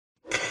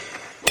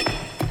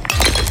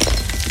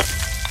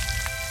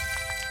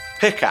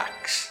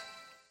Pickaxe.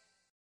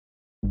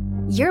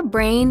 Your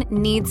brain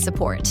needs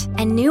support,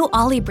 and new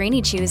Ollie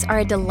Brainy Chews are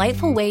a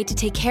delightful way to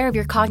take care of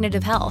your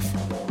cognitive health.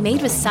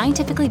 Made with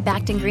scientifically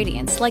backed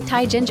ingredients like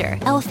Thai ginger,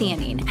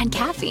 L-theanine, and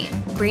caffeine,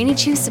 Brainy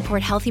Chews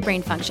support healthy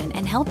brain function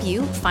and help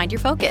you find your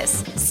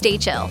focus, stay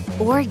chill,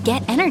 or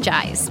get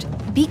energized.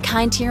 Be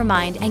kind to your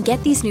mind and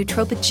get these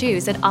nootropic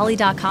chews at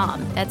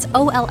ollie.com. That's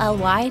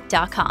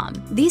OLLY.com.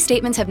 These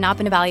statements have not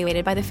been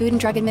evaluated by the Food and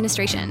Drug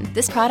Administration.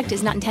 This product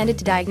is not intended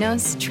to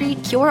diagnose,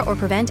 treat, cure, or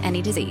prevent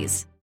any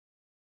disease.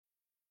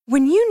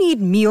 When you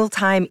need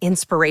mealtime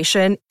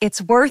inspiration,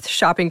 it's worth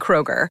shopping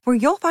Kroger, where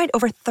you'll find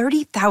over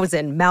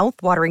 30,000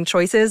 mouth-watering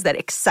choices that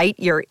excite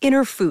your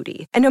inner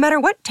foodie. And no matter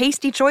what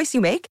tasty choice you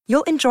make,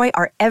 you'll enjoy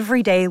our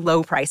everyday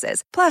low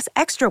prices, plus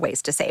extra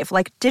ways to save,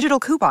 like digital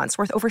coupons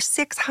worth over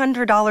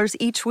 $600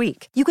 each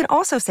week. You can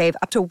also save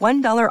up to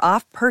 $1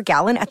 off per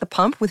gallon at the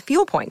pump with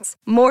fuel points.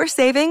 More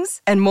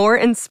savings and more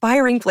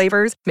inspiring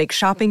flavors make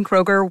shopping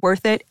Kroger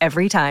worth it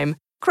every time.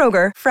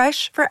 Kroger,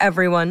 fresh for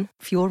everyone.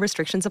 Fuel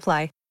restrictions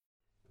apply.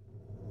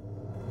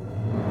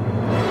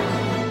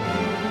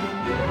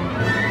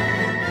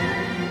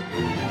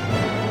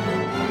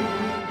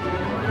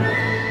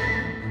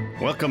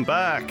 Welcome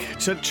back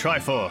to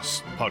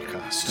Triforce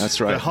Podcast. That's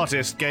right. The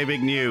hottest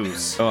gaming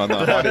news. Oh,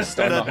 the hottest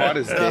on the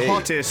hottest day. The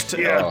hottest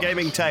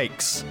gaming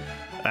takes.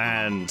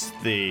 And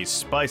the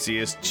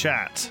spiciest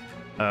chat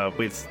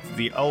with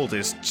the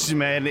oldest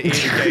men in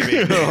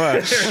gaming.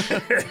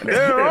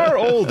 There are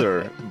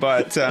older,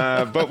 but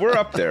we're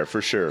up there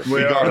for sure.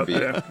 We gotta be.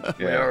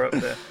 We are up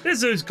there.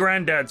 There's those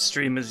granddad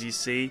streamers you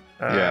see.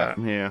 Yeah.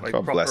 Like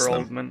God bless proper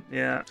them. old men.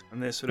 Yeah.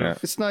 And they're sort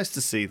of... It's nice to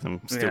see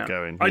them still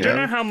going. I don't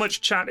know how much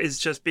chat is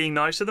just being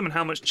nice to them and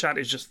how much chat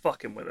is just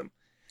fucking with them.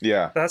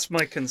 Yeah. That's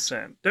my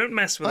concern. Don't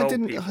mess with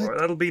old people.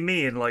 That'll be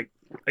me in like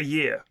a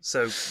year.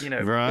 So,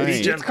 Right. be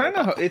It's gentle. kind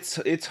of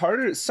it's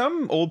harder.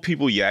 Some old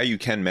people, you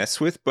can mess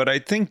with, but I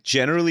think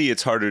generally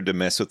it's harder to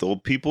mess with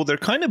old people. They're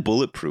kind of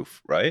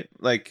bulletproof, right?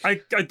 Like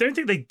I don't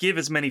think they give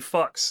as many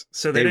fucks,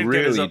 so they They don't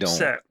get as really don't.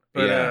 upset.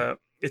 But Yeah.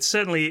 it's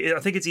certainly, I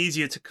think it's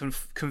easier to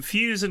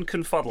confuse and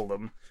confuddle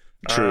them.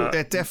 True.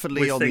 They're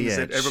definitely with on the things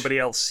edge. that everybody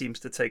else seems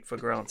to take for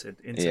granted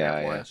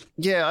internet-wise.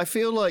 Yeah, I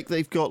feel like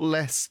they've got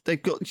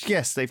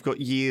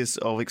years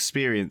of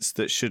experience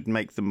that should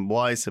make them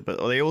wiser,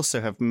 but they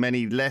also have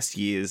many less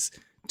years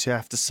to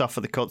have to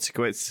suffer the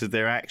consequences of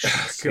their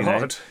actions.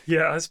 God,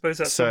 yeah, I suppose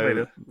that's one way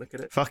to look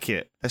at it. Fuck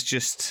it. Let's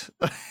just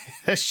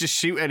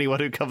shoot anyone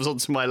who comes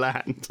onto my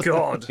land.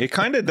 God. It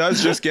kind of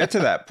does just get to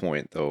that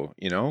point, though,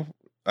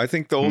 I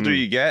think the older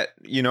you get,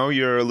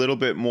 you're a little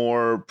bit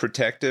more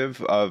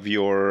protective of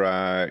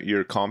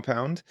your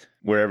compound,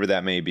 wherever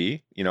that may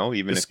be,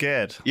 even You're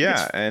scared.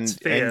 Yeah, It's and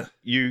fair.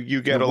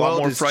 you get The a lot world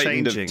more is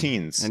frightened changing, of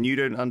teens. and you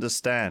don't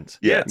understand.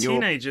 Yeah.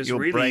 Teenagers your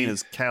really... brain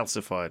is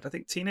calcified. I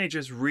think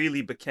teenagers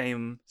really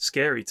became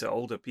scary to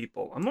older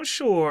people. I'm not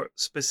sure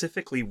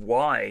specifically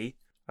why.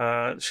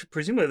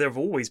 Presumably there have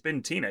always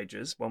been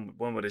teenagers, one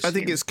would assume. I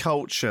think it's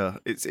culture.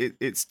 It's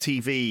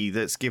TV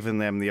that's given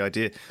them the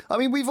idea. I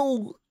mean, we've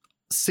all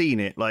seen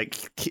it,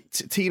 like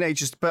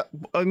teenagers, but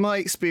in my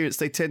experience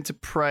they tend to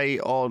prey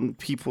on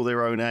people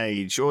their own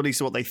age, or at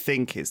least what they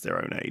think is their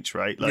own age,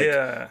 right? Like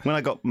when I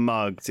got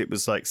mugged, it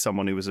was like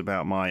someone who was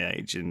about my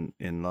age in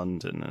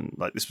London, and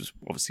like this was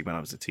obviously when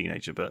I was a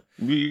teenager, but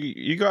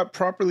you got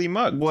properly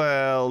mugged.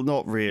 Well,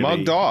 not really.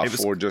 Mugged off, it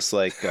was, or just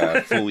like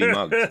fully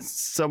mugged.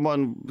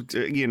 Someone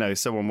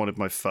wanted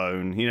my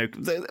phone.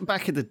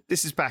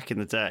 This is back in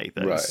the day.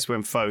 Though. Right. This is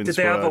when phones. Did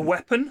they have a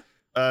weapon?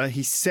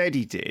 He said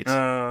he did,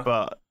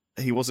 but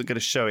he wasn't going to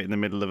show it in the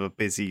middle of a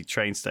busy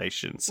train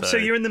station. So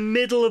you're in the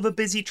middle of a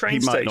busy train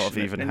station. He might not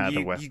have even had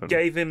a weapon. You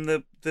gave him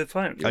the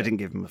phone. I didn't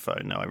give him the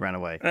phone. No, I ran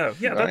away. Oh,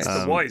 yeah, that's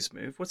the wise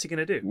move. What's he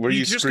going to do? Were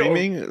you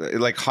screaming,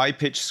 like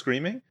high-pitched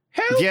screaming?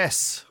 Help!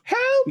 Yes. Help!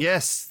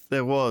 Yes,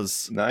 there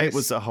was. Nice. It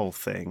was a whole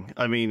thing.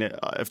 I mean,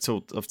 I've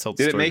told the story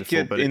Did it make before,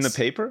 it but in the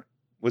paper?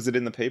 Was it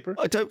in the paper?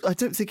 I don't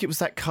think it was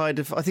that kind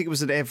of. I think it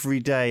was an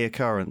everyday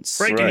occurrence.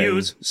 Breaking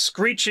news: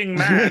 screeching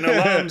man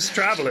alarms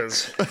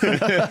travellers.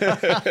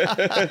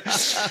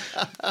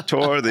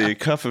 Tore the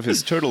cuff of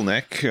his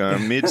turtleneck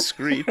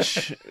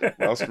mid-screech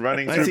whilst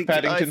running through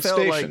Paddington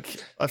Station.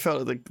 I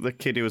felt like the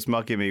kid who was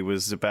mugging me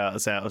was about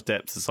as out of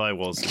depth as I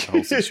was in the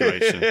whole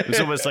situation. It was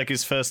almost like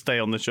his first day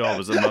on the job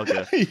as a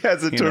mugger. He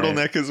has a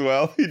turtleneck as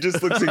well. He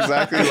just looks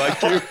exactly like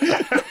you.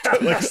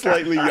 Like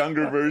slightly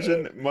younger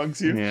version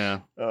mugs you.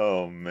 Yeah.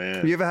 Oh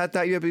man. You ever had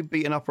that? You ever been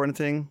beaten up or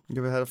anything?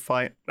 You ever had a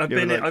fight? I've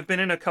been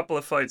in a couple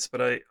of fights,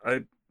 but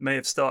I may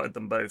have started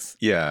them both.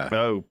 Yeah.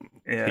 Oh,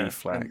 yeah.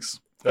 P-flags.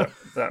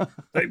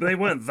 They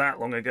weren't that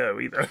long ago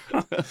either.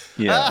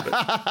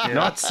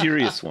 Not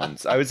serious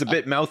ones. I was a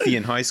bit mouthy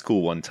in high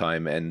school one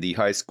time, and the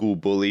high school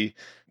bully,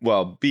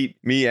 beat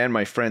me and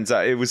my friends.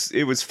 It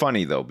was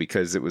funny though,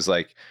 because it was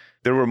like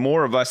there were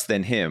more of us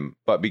than him,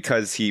 but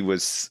because he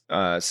was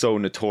so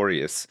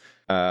notorious,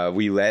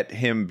 we let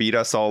him beat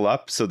us all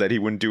up so that he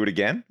wouldn't do it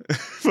again.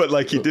 But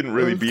like he didn't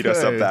really beat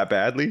us up that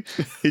badly.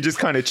 He just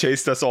kind of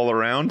chased us all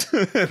around,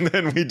 and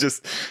then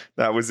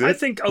that was it. I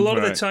think a lot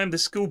of the time the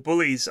school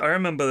bullies, I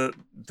remember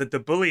that the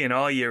bully in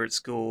our year at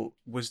school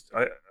was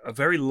a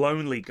very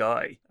lonely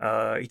guy.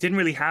 He didn't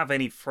really have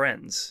any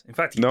friends. In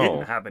fact, he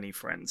didn't have any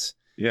friends.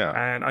 Yeah.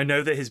 And I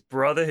know that his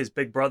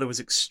big brother was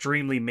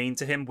extremely mean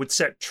to him, would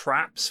set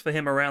traps for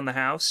him around the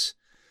house.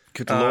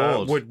 Good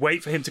Lord. Would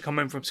wait for him to come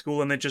in from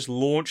school and then just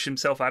launch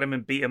himself at him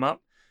and beat him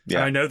up. Yeah.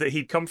 And I know that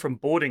he'd come from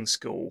boarding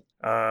school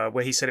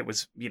where he said it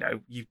was,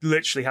 you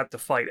literally had to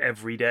fight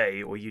every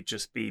day or you'd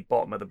just be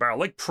bottom of the barrel,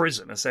 like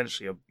prison,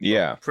 essentially,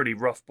 a pretty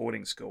rough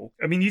boarding school.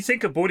 I mean, you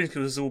think of boarding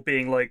schools as all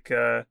being like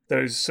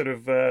those sort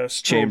of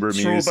chamber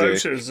music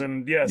boaters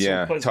and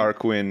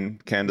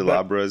Tarquin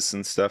candelabras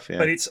and stuff. Yeah,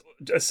 but it's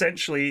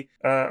essentially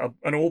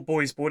an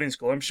all-boys boarding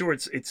school. I'm sure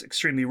it's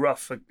extremely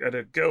rough at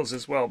a girls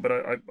as well, but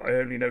I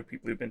only know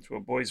people who've been to a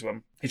boys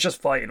one. It's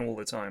just fighting all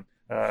the time.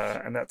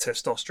 And that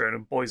testosterone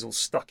and boys all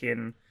stuck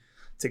in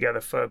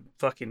together for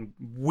fucking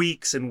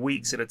weeks and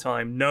weeks at a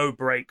time, no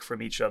break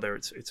from each other.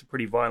 It's a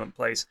pretty violent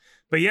place.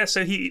 But yeah,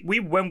 so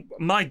we went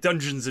my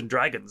Dungeons and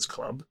Dragons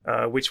club,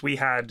 which we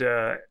had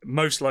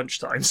most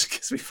lunchtimes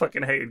because we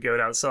fucking hated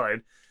going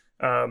outside.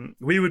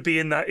 We would be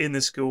in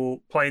the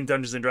school playing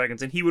Dungeons and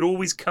Dragons, and he would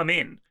always come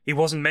in. He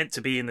wasn't meant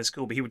to be in the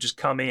school, but he would just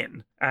come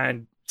in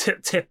and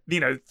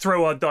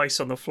throw our dice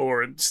on the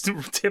floor and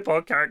tip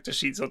our character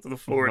sheets onto the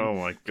floor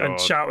and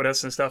shout at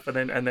us and stuff.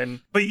 And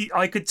then, but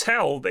I could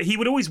tell that he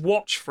would always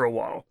watch for a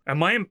while. And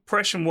my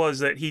impression was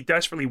that he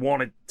desperately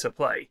wanted to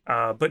play.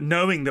 But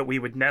knowing that we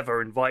would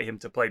never invite him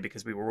to play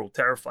because we were all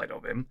terrified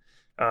of him,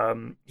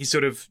 he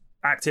sort of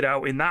acted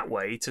out in that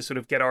way to sort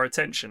of get our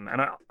attention.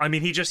 And I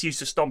mean, he just used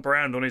to stomp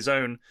around on his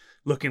own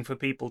looking for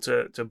people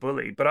to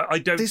bully. But I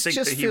don't think that he was. This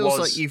just feels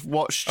like you've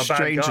watched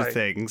Stranger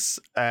Things,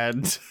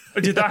 and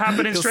did that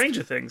happen in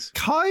Stranger Things?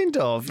 Kind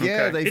of,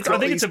 yeah. Okay. I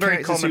think it's a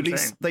very common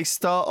thing. They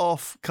start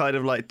off kind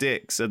of like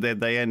dicks, and then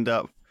they end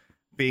up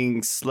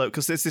being slow.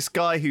 Because there's this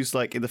guy who's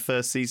like in the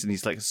first season,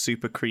 he's like a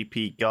super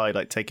creepy guy,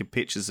 like taking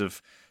pictures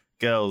of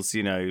girls,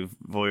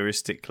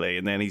 voyeuristically,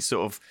 and then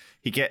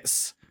he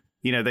gets.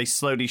 They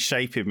slowly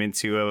shape him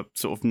into a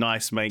sort of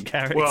nice main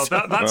character. Well,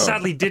 that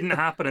sadly didn't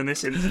happen in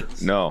this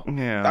instance. No.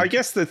 Yeah. I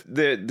guess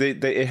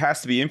it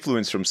has to be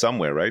influenced from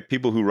somewhere, right?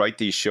 People who write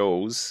these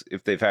shows,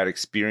 if they've had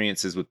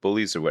experiences with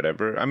bullies or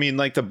whatever. I mean,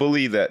 like the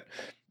bully that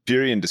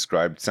Pyrian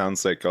described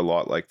sounds like a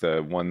lot like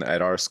the one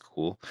at our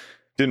school.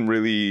 Didn't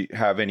really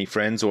have any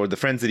friends, or the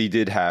friends that he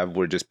did have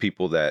were just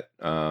people that,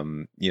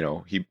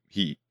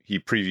 he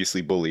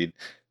previously bullied.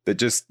 That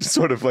just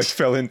sort of like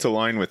fell into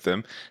line with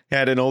them. He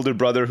had an older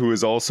brother who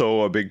was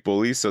also a big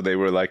bully, so they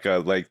were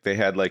they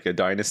had like a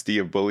dynasty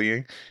of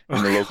bullying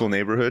in the local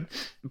neighborhood.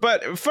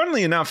 But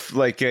funnily enough,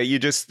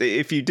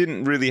 if you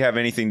didn't really have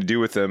anything to do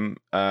with him,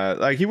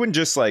 he wouldn't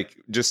just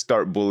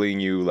start bullying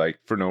you like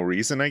for no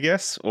reason, I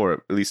guess, or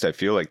at least I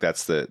feel like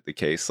that's the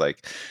case.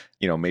 Like,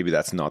 maybe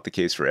that's not the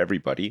case for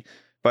everybody.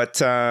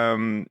 But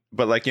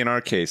like in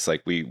our case,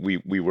 like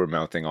we were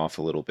mouthing off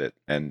a little bit,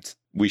 and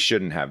we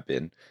shouldn't have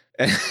been.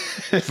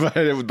 But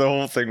the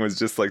whole thing was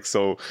just like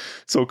so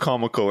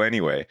comical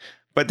anyway.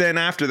 But then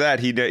after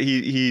that, he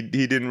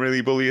didn't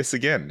really bully us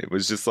again. It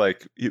was just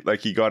like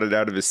he got it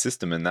out of his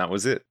system, and that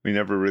was it. We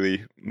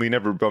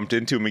never bumped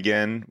into him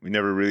again. We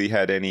never really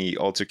had any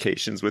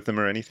altercations with him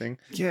or anything.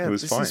 Yeah, it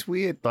was fine. This is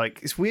weird.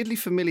 Like, it's weirdly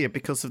familiar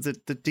because of the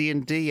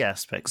D&D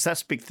aspects.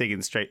 That's a big thing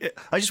in Stranger.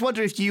 I just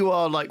wonder if you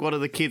are like one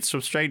of the kids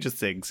from Stranger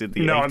Things in the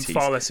 80s. No, I'm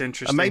far less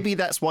interested. And maybe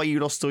that's why you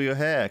lost all your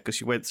hair,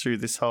 because you went through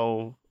this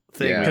whole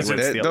thing. Yeah,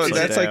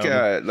 that's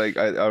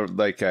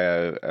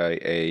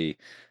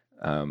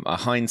a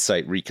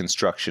hindsight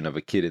reconstruction of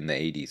a kid in the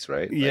 80s,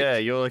 right? Yeah,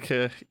 you're like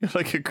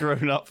a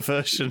grown-up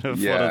version of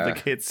one of the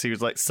kids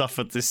who's like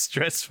suffered this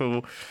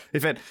stressful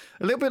event.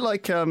 A little bit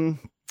like the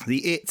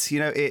It,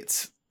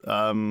 It.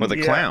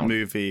 The clown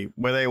movie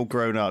where they all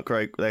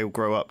they all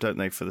grow up, don't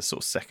they, for the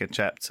sort of second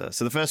chapter.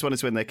 So the first one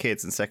is when they're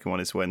kids, and the second one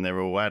is when they're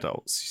all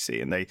adults, you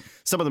see, and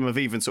some of them have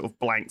even sort of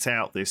blanked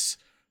out this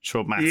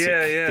traumatic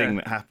thing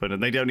that happened,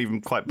 and they don't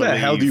even quite believe. The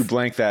hell do you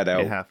blank that out?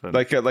 It happened.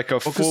 Like a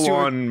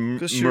full-on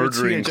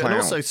murdering clown,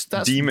 and also,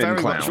 that's demon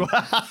clown.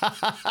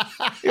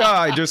 Yeah,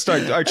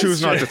 I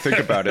choose not to think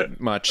about it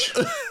much.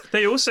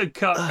 They also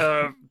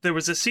cut. There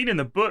was a scene in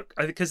the book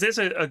because there's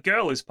a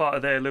girl who's part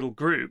of their little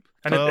group,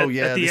 and at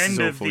the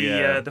end of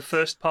the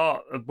first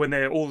part, when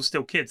they're all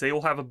still kids, they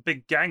all have a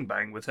big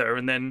gangbang with her,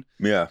 and then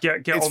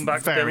get on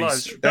back with their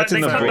lives. That's in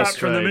the book. They cut that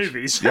from the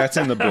movies. That's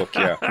in the book.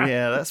 Yeah,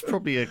 yeah, that's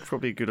probably a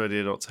good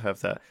idea not to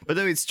have that. But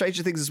there is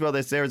Stranger Things as well.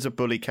 There is a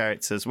bully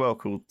character as well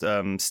called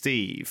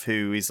Steve,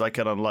 who is like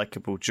an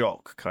unlikable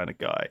jock kind of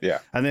guy. Yeah,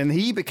 and then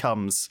he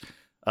becomes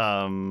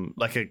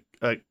like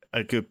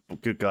a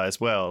good guy as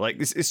well. Like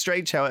it's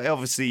strange how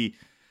obviously.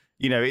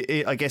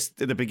 I guess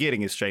at the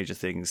beginning of Stranger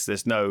Things,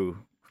 there's no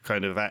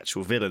kind of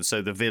actual villain,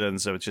 so the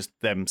villains are just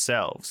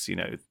themselves.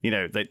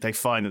 They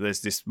find that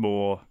there's this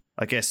more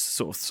I guess,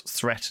 sort of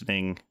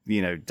threatening,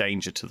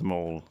 danger to them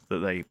all that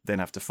they then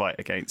have to fight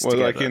against. Well,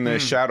 together. like in the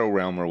Shadow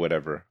Realm or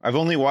whatever. I've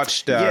only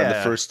watched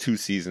the first 2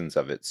 seasons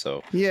of it,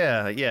 so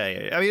yeah.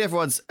 I mean,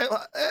 everyone's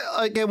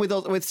again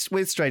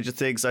with Stranger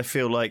Things. I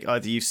feel like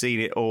either you've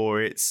seen it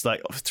or it's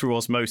like through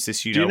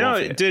osmosis. Do you know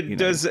of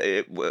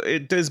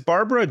it, does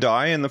Barbara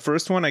die in the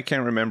first one? I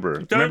can't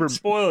remember. Don't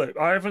spoil it.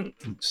 I haven't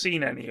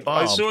seen any of it.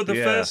 I saw the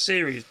first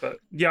series, but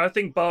I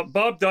think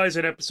Barb dies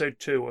in episode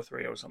 2 or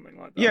 3 or something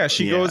like that. Yeah,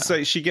 she goes.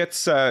 She gets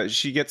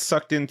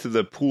sucked into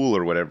the pool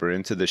or whatever,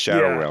 into the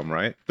Shadow Realm,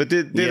 right? But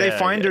did they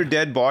find her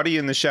dead body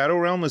in the Shadow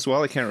Realm as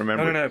well? I can't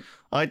remember. I don't know.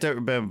 I don't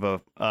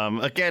remember.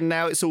 Again,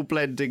 now it's all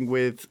blending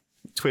with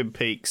Twin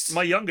Peaks.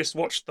 My youngest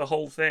watched the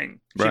whole thing.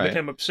 She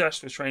became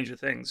obsessed with Stranger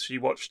Things. She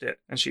watched it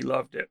and she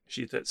loved it.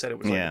 She said it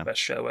was like the best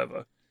show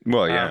ever.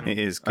 Well, yeah, it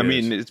is good. I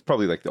mean, it's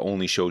probably like the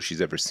only show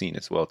she's ever seen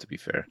as well, to be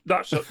fair.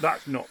 That's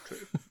not true.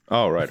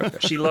 Oh, right. Okay.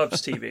 She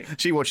loves TV.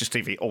 She watches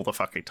TV all the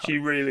fucking time. She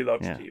really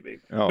loves TV.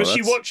 Oh, but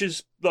she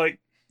watches, like,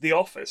 The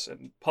Office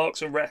and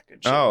Parks and Rec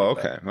and shit. Oh,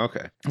 like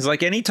okay. It's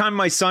like anytime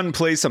my son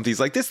plays something, he's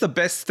like, "This is the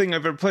best thing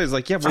I've ever played." It's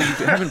like, yeah, well,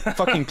 you haven't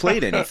fucking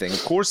played anything.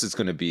 Of course, it's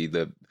going to be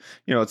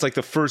it's like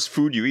the first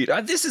food you eat.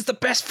 This is the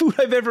best food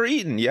I've ever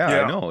eaten.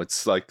 Yeah, I know.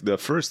 It's like the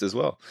first as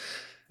well.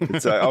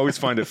 I always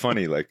find it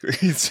funny. Like,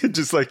 it's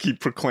just like he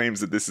proclaims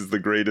that this is the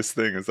greatest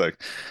thing. It's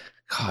like,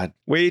 God,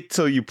 wait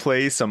till you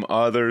play some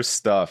other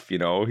stuff.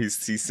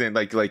 He's saying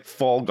like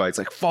Fall Guys.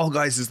 Like, Fall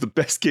Guys is the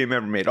best game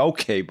ever made.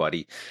 Okay,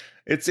 buddy.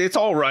 It's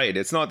all right.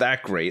 It's not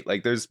that great.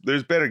 Like, there's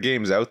better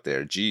games out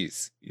there.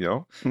 Jeez,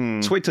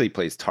 Just wait till he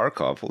plays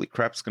Tarkov. Holy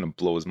crap, it's gonna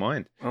blow his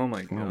mind. Oh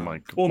my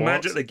god. Or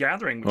Magic the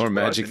Gathering. Or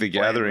Magic the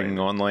Gathering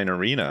online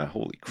arena.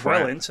 Holy crap.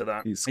 Well into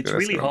that. It's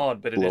really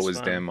hard, but it is blow his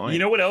fun. damn mind. You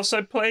know what else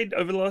I played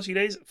over the last few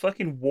days?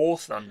 Fucking War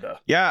Thunder.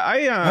 Yeah,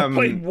 I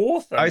played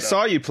War Thunder. I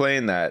saw you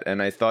playing that,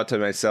 and I thought to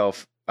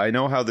myself, I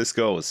know how this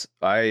goes.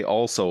 I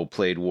also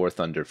played War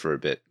Thunder for a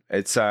bit.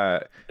 It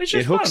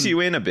hooks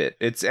you in a bit.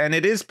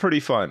 It is pretty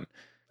fun.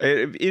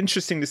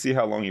 Interesting to see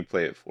how long you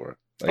play it for.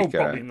 Like,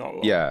 probably not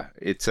long. Yeah,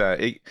 it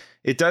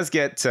does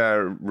get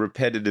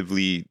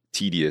repetitively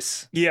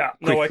tedious. Yeah,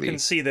 quickly. No, I can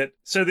see that.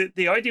 So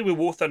the idea with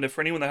War Thunder,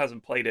 for anyone that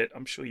hasn't played it,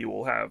 I'm sure you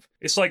all have.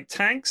 It's like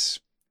tanks,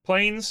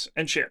 planes,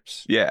 and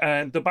ships. Yeah,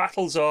 and the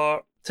battles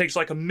takes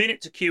like a minute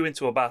to queue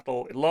into a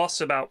battle. It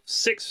lasts about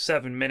 6 or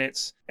 7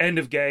 minutes. End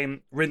of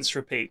game, rinse,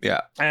 repeat.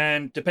 Yeah,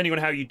 and depending on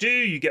how you do,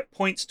 you get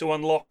points to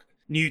unlock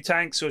new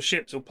tanks or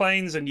ships or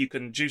planes, and you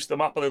can juice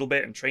them up a little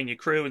bit and train your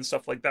crew and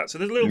stuff like that. So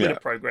there's a little bit of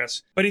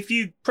progress. But if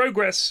you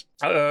progress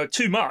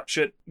too much,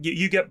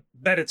 you get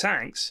better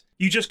tanks,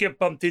 you just get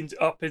bumped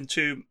up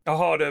into a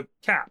harder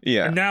cap.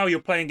 Yeah. And now you're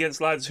playing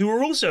against lads who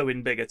are also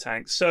in bigger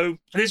tanks. So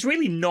there's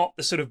really not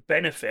the sort of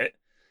benefit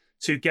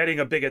to getting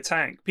a bigger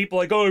tank. People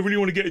are like, oh, I really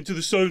want to get into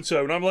the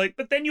so-and-so. And I'm like,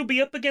 but then you'll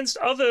be up against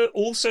other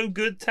also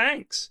good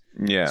tanks.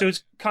 Yeah. So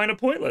it's kind of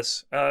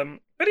pointless.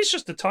 But it's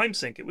just a time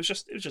sink. It was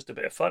just a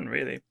bit of fun,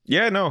 really.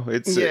 Yeah, no,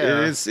 it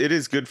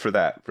is good for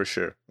that, for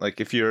sure. Like,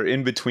 if you're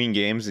in between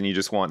games and you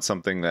just want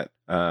something that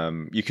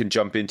you can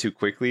jump into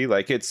quickly,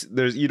 like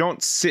you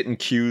don't sit in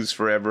queues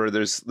forever.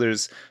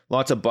 There's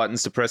lots of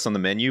buttons to press on the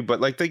menu, but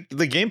like the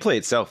gameplay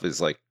itself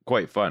is like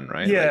quite fun,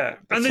 right? Yeah,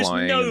 like and there's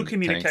no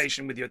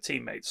communication with your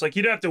teammates. Like,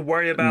 you don't have to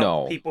worry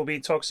about people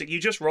being toxic. You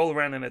just roll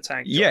around in a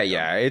tank.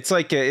 Yeah. It's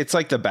like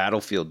the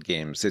Battlefield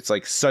games. It's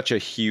like such a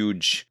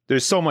huge.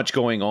 There's so much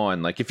going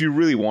on. Like, if you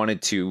really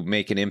wanted to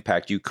make an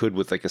impact, you could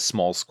with like a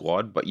small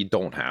squad, but you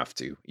don't have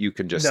to. You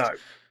can just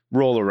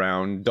roll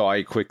around,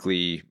 die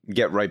quickly,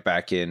 get right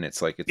back in.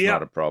 It's like it's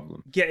not a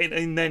problem. Get in,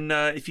 and then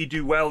if you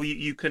do well,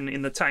 you can,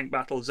 in the tank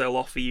battles, they'll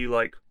offer you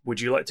like,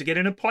 would you like to get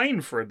in a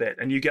plane for a bit?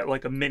 And you get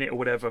like a minute or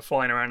whatever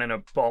flying around in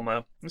a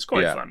bomber. It's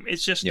quite fun.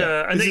 It's just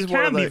and it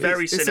can be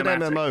very cinematic. It's an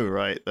MMO,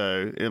 right?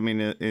 Though I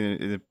mean,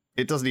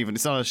 it doesn't even.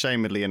 It's not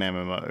unashamedly an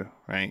MMO,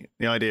 right?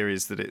 The idea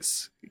is that it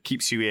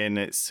keeps you in,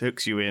 it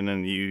hooks you in,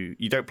 and you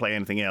don't play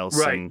anything else.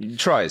 Right. And, it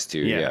tries to,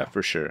 yeah,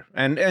 for sure,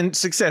 and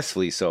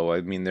successfully so.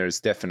 I mean,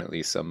 there's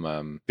definitely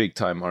some big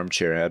time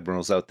armchair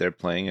admirals out there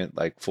playing it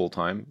like full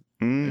time.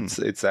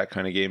 It's that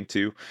kind of game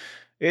too.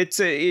 It's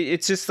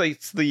just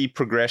like the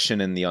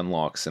progression and the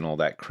unlocks and all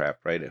that crap,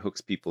 right? It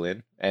hooks people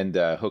in and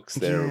hooks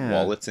their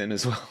wallets in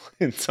as well.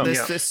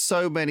 There's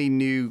so many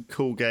new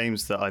cool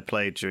games that I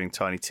played during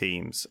Tiny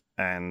Teams,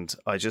 and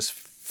I just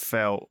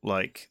felt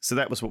like, so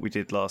that was what we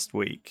did last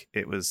week.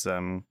 It was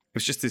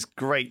just this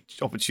great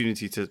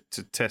opportunity to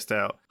test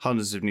out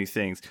hundreds of new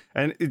things,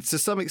 and to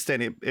some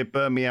extent it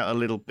burned me out a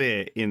little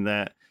bit in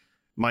that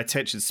my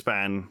attention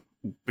span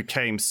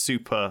became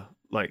super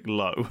like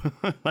low.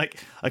 Like,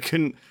 I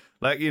couldn't.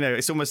 Like,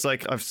 it's almost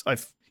like I've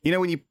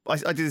when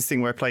I did this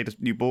thing where I played a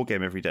new board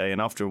game every day, and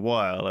after a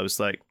while I was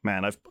like,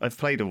 man, I've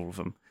played all of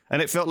them,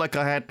 and it felt like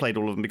I had played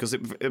all of them because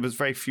it was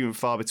very few and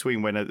far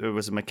between when there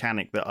was a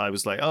mechanic that I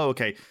was like, oh,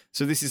 okay,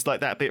 so this is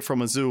like that bit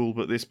from Azul,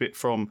 but this bit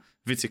from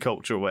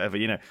Viticulture or whatever.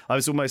 I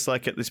was almost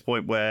like at this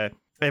point where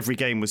every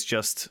game was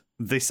just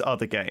this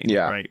other game,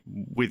 right,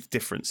 with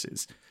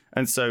differences,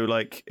 and so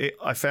like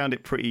I found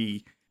it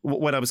pretty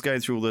when I was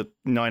going through all the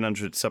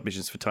 900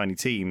 submissions for Tiny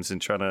Teams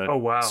and trying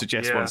to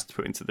suggest ones to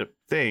put into the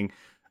thing,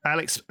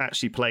 Alex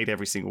actually played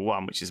every single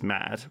one, which is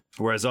mad.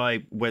 Whereas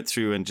I went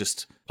through and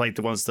just played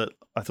the ones that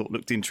I thought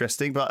looked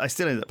interesting, but I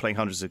still ended up playing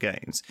hundreds of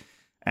games.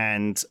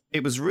 And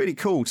it was really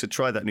cool to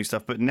try that new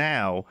stuff. But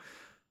now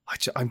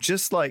I'm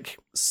just like,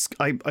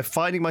 I'm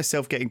finding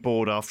myself getting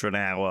bored after an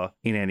hour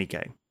in any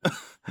game.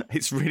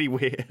 It's really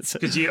weird.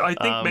 Because I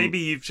think maybe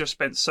you've just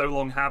spent so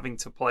long having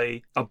to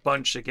play a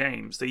bunch of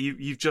games that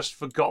you've just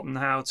forgotten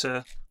how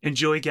to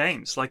enjoy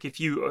games. Like if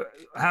you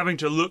having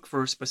to look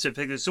for a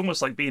specific, it's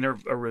almost like being a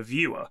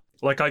reviewer.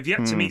 Like I've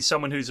yet to meet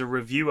someone who's a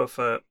reviewer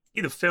for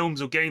either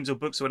films or games or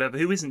books or whatever,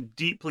 who isn't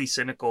deeply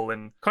cynical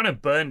and kind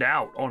of burned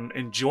out on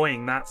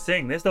enjoying that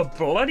thing. There's the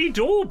bloody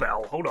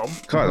doorbell. Hold on.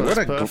 God,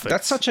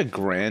 that's such a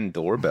grand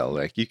doorbell.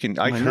 Like you can,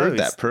 I heard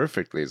that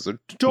perfectly. It's like,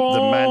 dong,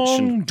 the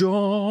mansion,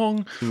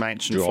 dong,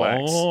 mansion dong.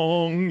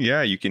 flags.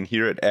 Yeah, you can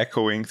hear it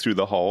echoing through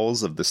the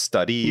halls of the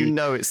study. You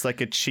know, it's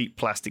like a cheap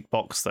plastic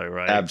box, though,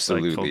 right?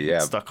 Absolutely,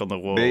 like stuck on the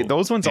wall.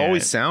 Those ones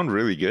always sound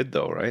really good,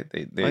 though, right?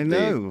 I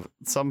know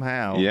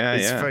somehow. Yeah,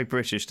 it's very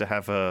British to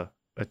have a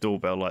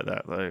doorbell like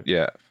that, though.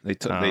 Yeah, they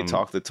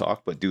talk the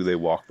talk, but do they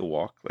walk the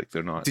walk? Like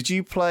they're not. Did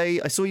you play?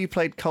 I saw you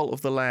played Cult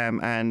of the Lamb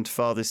and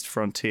Farthest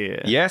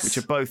Frontier. Yes, which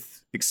are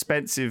both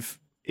expensive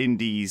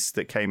indies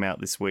that came out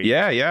this week.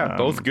 Yeah,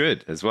 both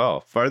good as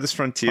well. Farthest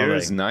Frontier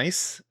is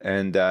nice,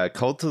 and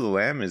Cult of the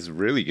Lamb is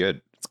really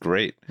good. It's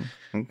great.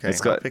 Okay,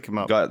 it's I'll pick 'em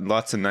up. Got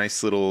lots of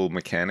nice little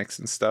mechanics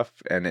and stuff,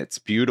 and it's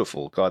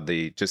beautiful. God,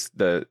 the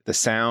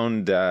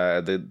sound,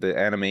 the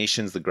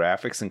animations, the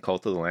graphics in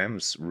Cult of the Lamb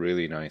is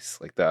really nice.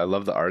 Like I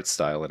love the art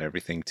style and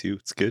everything too.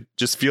 It's good.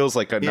 Just feels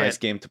like a nice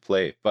game to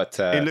play. But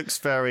it looks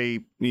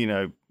very,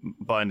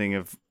 Binding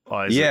of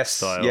Isaac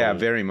style. Yeah,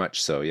 very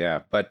much so. Yeah,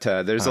 but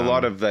there's a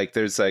lot of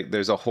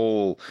there's a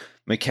whole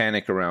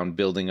mechanic around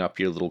building up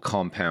your little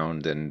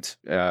compound and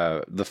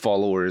the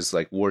followers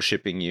like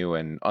worshiping you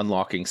and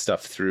unlocking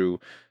stuff through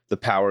the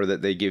power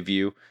that they give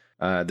you.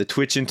 The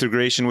Twitch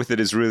integration with it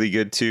is really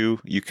good too.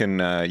 You can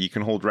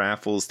hold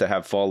raffles to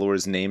have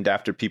followers named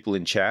after people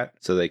in chat,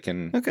 so they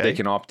can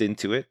opt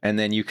into it, and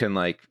then you can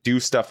like do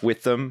stuff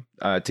with them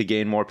to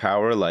gain more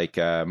power, like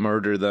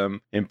murder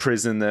them,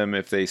 imprison them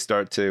if they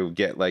start to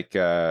get like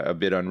a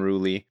bit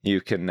unruly. You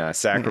can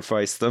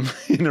sacrifice them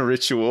in a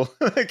ritual.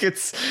 Like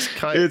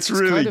it's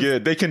really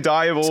good. They can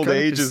die of old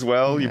age as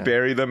well. Yeah. You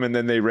bury them and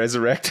then they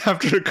resurrect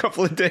after a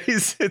couple of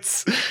days.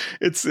 It's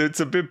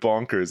a bit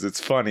bonkers. It's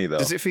funny though.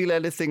 Does it feel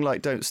anything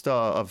like Don't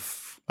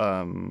Starve,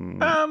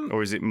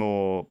 or is it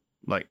more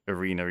like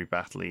arena-y,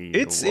 battle-y?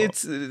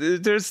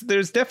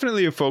 There's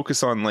definitely a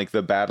focus on like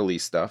the battle-y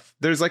stuff.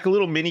 There's like a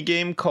little mini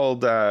game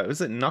called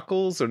is it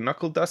Knuckles or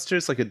Knuckle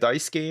Dusters, like a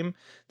dice game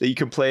that you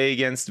can play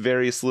against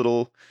various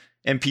little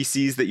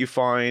NPCs that you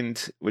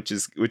find, which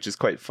is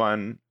quite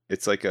fun.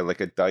 It's like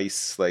a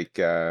dice, like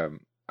I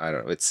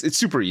don't know. It's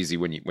super easy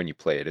when you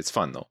play it. It's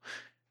fun though.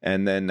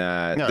 And then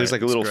there's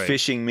like a little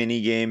fishing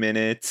mini game in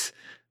it.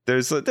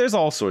 There's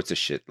all sorts of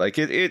shit. Like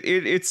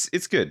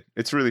it's good.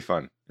 It's really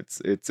fun.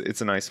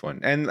 It's a nice one,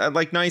 and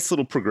like nice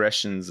little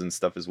progressions and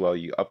stuff as well.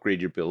 You upgrade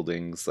your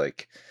buildings.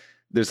 Like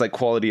there's like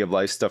quality of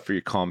life stuff for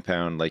your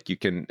compound. Like you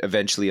can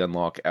eventually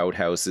unlock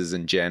outhouses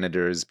and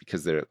janitors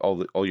because they're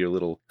all your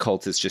little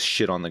cultists just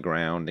shit on the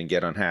ground and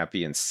get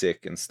unhappy and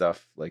sick and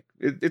stuff. Like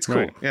it's cool.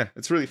 Right. Yeah,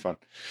 it's really fun.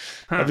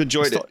 I've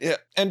enjoyed it. Yeah,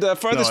 and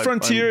Farthest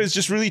Frontier is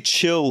just really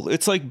chill.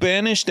 It's like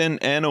Banished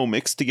and Anno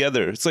mixed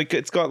together. It's like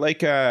it's got like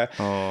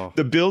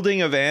the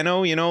building of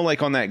Anno,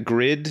 like on that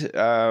grid.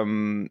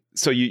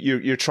 So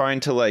you're trying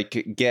to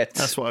like get.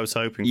 That's what I was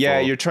hoping. Yeah,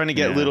 you're trying to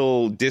get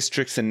little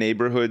districts and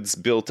neighborhoods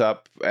built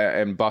up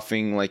and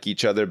buffing like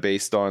each other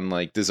based on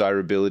like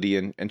desirability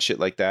and shit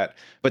like that.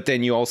 But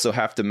then you also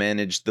have to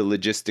manage the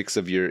logistics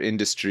of your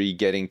industry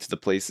getting to the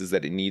places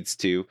that it needs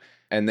to.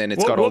 And then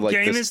it's got all like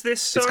game is this?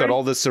 Sorry? It's got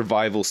all the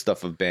survival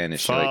stuff of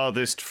Banished,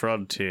 Farthest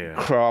Frontier,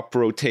 crop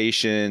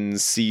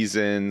rotations,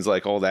 seasons,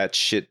 like all that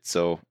shit.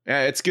 So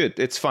yeah, it's good,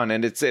 it's fun,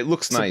 and it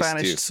looks nice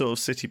Banished too. Sort of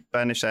city,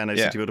 Banished Anno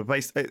city builder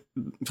based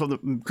from the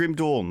Grim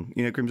Dawn.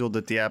 Grim Dawn,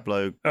 the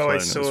Diablo. I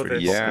saw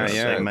really this.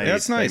 Yeah,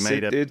 that's nice.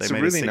 It's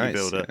really nice.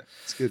 Builder. Yeah,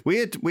 it's good.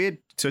 Weird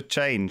to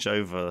change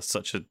over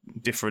such a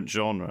different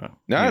genre.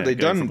 No, they've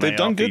done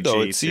good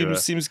though. It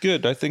seems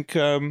good. I think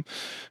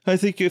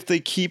if they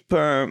keep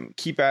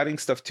adding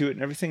stuff to it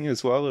and everything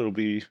as well, it'll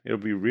be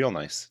real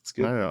nice. It's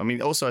good. I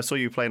mean, also I saw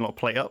you playing a lot of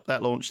Plate Up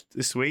that launched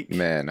this week.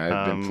 Man,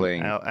 I've been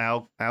playing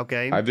our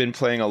game. I've been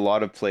playing a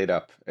lot of Plate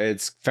Up.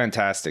 It's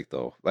fantastic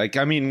though. Like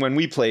I mean, when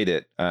we played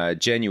it,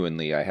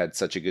 genuinely, I had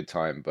such a good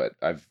time. But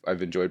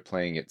I've enjoyed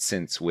playing it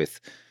since with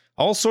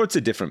all sorts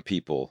of different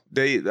people.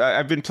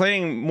 I've been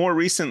playing more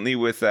recently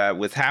with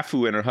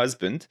Hafu and her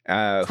husband,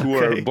 who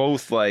are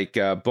both like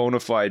bona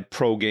fide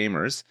pro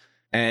gamers.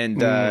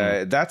 And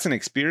that's an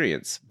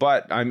experience,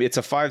 but it's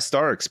a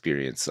 5-star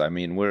experience. I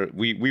mean,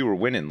 we were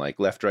winning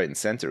like left, right, and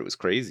center. It was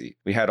crazy.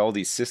 We had all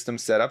these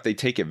systems set up. They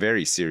take it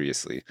very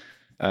seriously.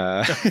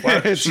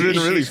 It's been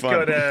really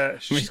fun.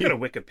 She's got a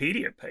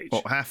Wikipedia page.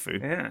 What,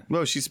 Hafu? Yeah.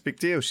 Well, she's a big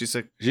deal. She's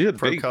a big.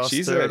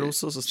 procaster and all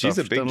sorts of stuff. She's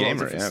a big Done lot of gamer.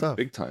 different Yeah, stuff.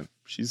 big time.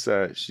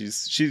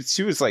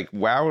 She was like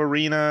WoW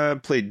Arena,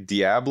 played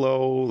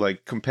Diablo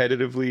like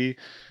competitively,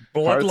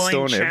 Bloodline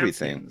Hearthstone, Champions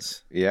everything.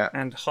 Yeah,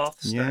 and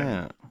Hearthstone.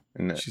 Yeah.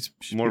 and She's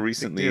more a big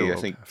recently, deal, I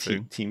think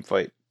Hafu.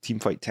 Team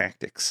fight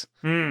Tactics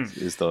Hmm.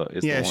 is the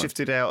one.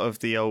 Shifted out of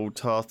the old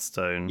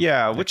Hearthstone.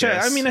 Yeah, which I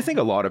guess. mean, I think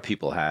a lot of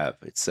people have.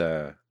 It's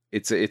a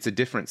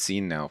different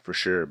scene now for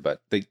sure,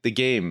 but the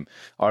game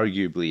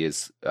arguably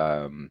is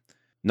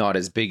not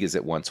as big as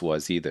it once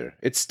was either.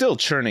 It's still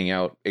churning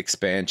out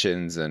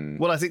expansions and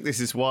Well, I think this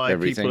is why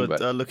everything, people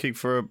but- are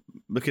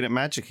looking at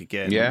Magic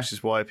again. Yeah. Which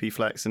is why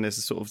P-Flax and there's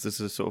a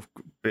sort of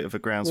bit of a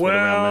groundswell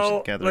around Magic Well,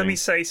 the Gathering. let me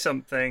say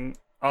something.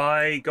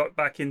 I got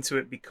back into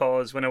it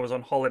because when I was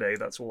on holiday,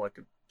 that's all I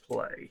could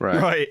play.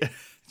 right.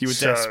 You were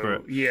So,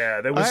 desperate.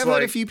 Yeah, there I was have like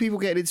heard a few people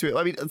getting into it.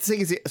 I mean, the thing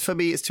is, for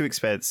me, it's too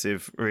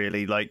expensive.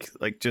 Really,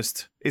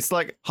 it's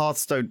like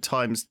Hearthstone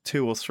times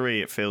 2 or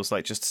 3. It feels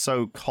like just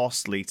so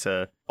costly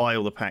to buy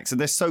all the packs, and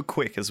they're so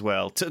quick as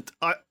well.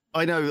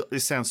 I know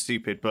this sounds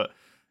stupid, but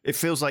it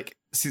feels like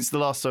since the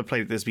last time I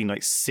played it, there's been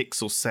like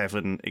 6 or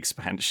 7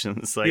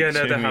 expansions. Like, yeah, do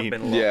no, you there know what I have mean?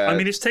 been a lot. Yeah, I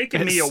mean, it's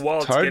taken me a it's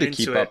while to hard get to into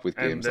keep it up with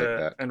and, games like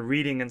that. and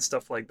reading and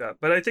stuff like that.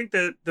 But I think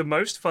the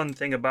most fun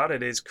thing about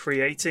it is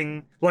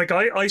creating. Like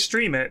I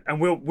stream it, and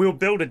we'll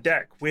build a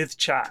deck with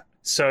chat.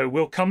 So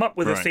we'll come up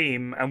with a Right.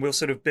 theme, and we'll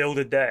sort of build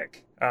a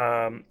deck.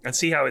 And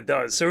see how it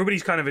does. So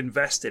everybody's kind of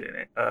invested in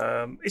it.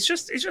 It's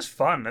just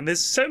fun, and there's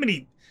so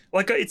many.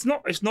 Like it's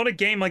not a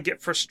game I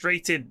get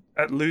frustrated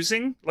at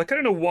losing. Like I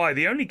don't know why.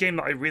 The only game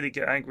that I really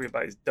get angry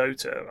about is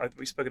Dota.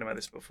 We've spoken about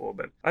this before,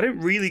 but I don't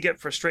really get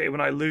frustrated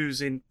when I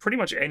lose in pretty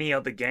much any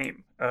other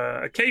game.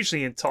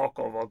 Occasionally in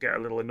Tarkov, I'll get a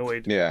little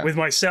annoyed with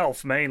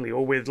myself mainly,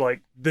 or with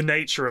like the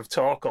nature of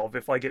Tarkov.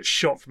 If I get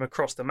shot from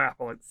across the map,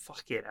 I'm like,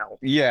 fuck it, hell.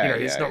 Yeah,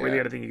 it's not really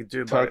anything you can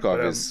do about Tarkov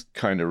it. But, is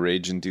kind of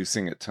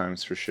rage-inducing at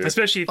times for sure.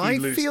 especially if you I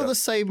lose feel stuff. the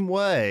same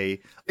way.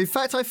 In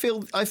fact, I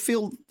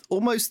feel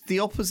almost the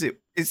opposite.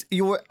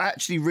 You're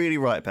actually really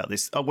right about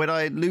this. When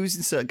I lose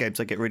in certain games,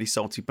 I get really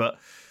salty. But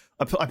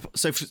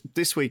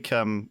this week,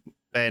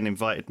 Ben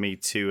invited me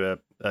to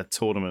a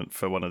tournament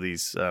for one of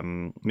these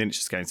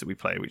miniatures games that we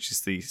play, which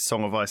is the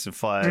Song of Ice and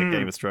Fire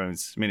Game of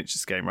Thrones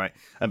miniatures game, right?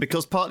 And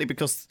partly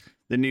because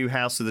the new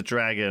House of the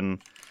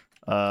Dragon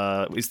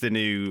is the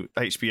new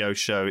HBO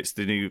show. It's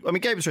the new. I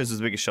mean, Game of Thrones is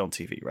the biggest show on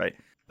TV, right?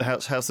 The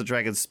House of the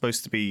Dragon is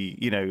supposed to be,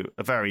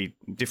 a very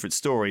different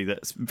story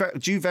that's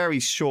due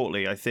very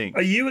shortly, I think.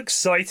 Are you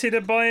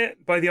excited by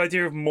the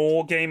idea of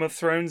more Game of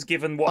Thrones,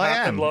 given what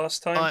happened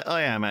last time?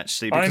 I am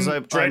actually, because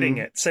I'm dreading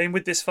it. Same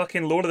with this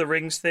fucking Lord of the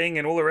Rings thing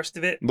and all the rest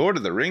of it. Lord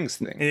of the Rings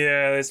thing.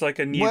 Yeah, there's like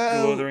a new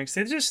Lord of the Rings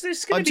thing.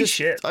 It's going to be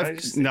shit.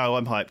 No,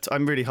 I'm hyped.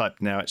 I'm really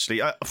hyped now,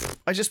 actually.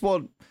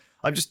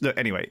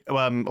 Anyway,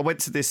 I went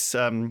to this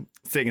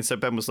thing, and so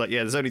Ben was like, yeah,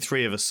 there's only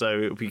 3 of us, so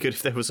it would be good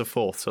if there was a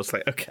 4th. So I was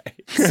like, okay.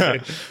 So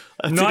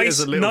I took it as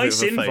a little nice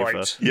bit of a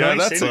invite. favour. Yeah,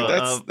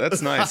 Nice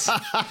that's nice.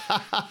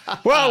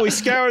 Well, we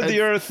scoured the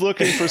earth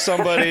looking for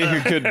somebody who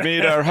could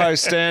meet our high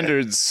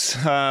standards.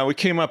 We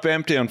came up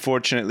empty,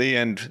 unfortunately,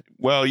 and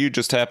well, you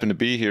just happened to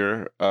be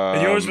here.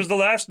 And yours was the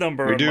last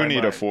number. We on do my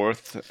need mind. a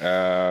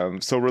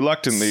 4th, so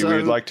reluctantly,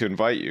 we'd like to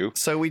invite you.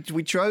 So we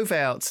drove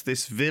out to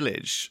this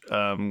village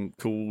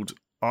called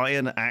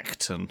Iron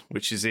Acton,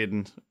 which is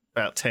in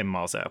about 10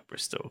 miles out of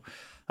Bristol.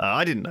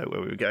 I didn't know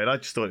where we were going. I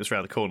just thought it was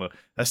around the corner.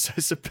 So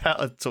it's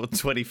about a sort of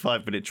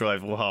 25-minute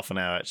drive, or half an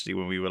hour actually,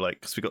 when we were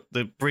because we got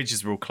the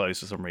bridges were all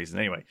closed for some reason.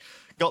 Anyway,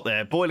 got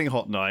there, boiling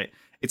hot night.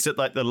 It's at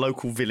like the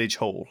local village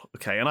hall,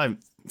 okay? And I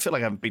feel like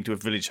I haven't been to a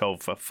village hall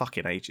for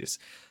fucking ages.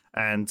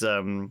 And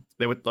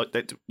they were like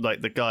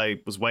the guy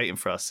was waiting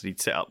for us, and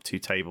he'd set up 2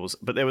 tables.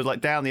 But there was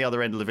like down the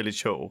other end of the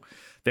village hall,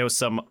 there was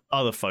some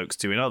other folks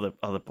doing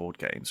other board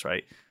games,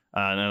 right?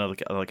 And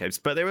other games,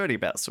 but there were only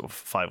about sort of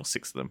 5 or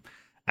 6 of them,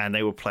 and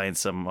they were playing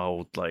some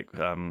old like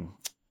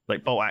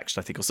Bolt Action,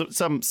 I think, or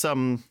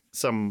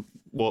some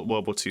World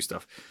War II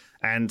stuff.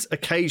 And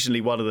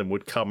occasionally one of them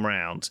would come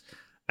round,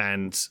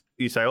 and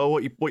you say, "Oh,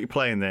 what you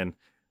playing then?"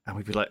 And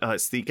we'd be like, "Oh,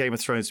 it's the Game of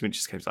Thrones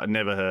miniatures games." I'd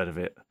never heard of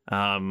it.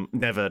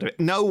 Never heard of it.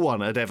 No one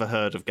had ever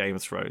heard of Game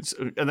of Thrones,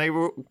 and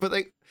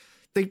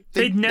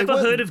They'd never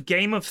heard of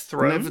Game of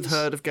Thrones? Never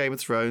heard of Game of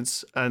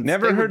Thrones. And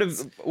Never heard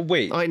of...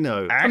 Wait. I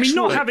know. I mean,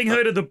 not having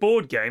heard of the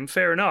board game,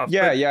 fair enough.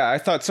 Yeah, I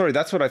thought... Sorry,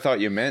 that's what I thought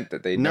you meant,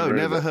 that they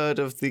never heard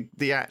of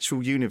the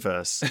actual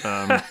universe. These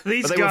but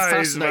they were guys,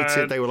 fascinated.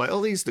 man. They were like,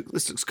 "Oh, this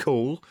looks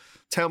cool.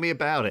 Tell me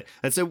about it."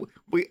 And so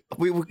we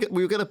were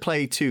going to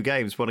play 2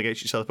 games, one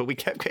against each other, but we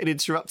kept getting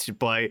interrupted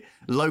by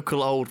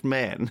local old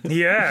men.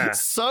 Yeah.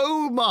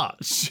 So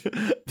much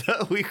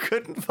that we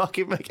couldn't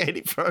fucking make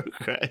any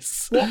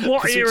progress.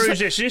 What era is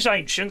this? Is this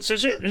Ancients,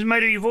 is it? Is it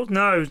medieval?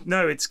 No,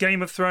 it's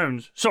Game of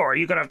Thrones. Sorry,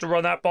 you're going to have to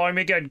run that by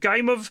me again.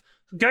 Game of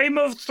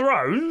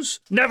Thrones?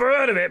 Never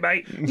heard of it,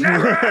 mate.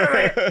 Never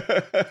heard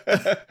of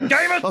it.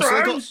 Game of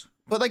Thrones?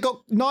 But they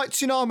got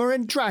knights in armor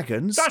and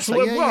dragons. That's so,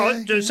 what.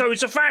 yeah. So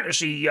it's a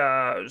fantasy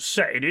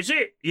setting, is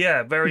it?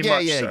 Yeah, very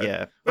much so.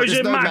 Yeah. Or is There's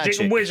it no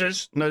magic and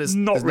wizards? No, there's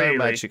not really.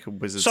 no magic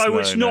and wizards. So no,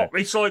 it's no. not.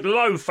 It's like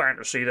low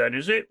fantasy then,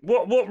 is it?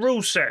 What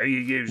rule set are you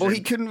using? Well,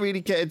 he couldn't really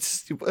get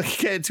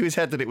into his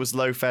head that it was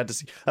low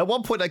fantasy. At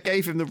one point, I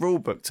gave him the rule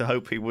book to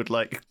hope he would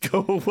like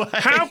go away.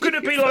 How could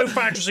it be low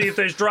fantasy if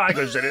there's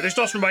dragons in it? This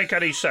doesn't make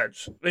any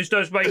sense. This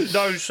does make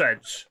no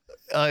sense.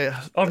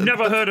 I've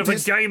never heard of a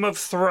Game of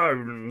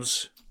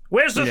Thrones.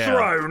 Where's the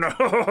throne?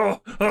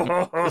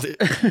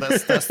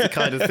 that's the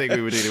kind of thing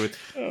we were dealing with.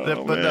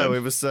 But man. no,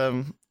 it was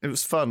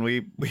fun.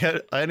 I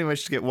only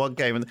managed to get one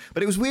game,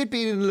 but it was weird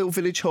being in a little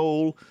village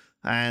hall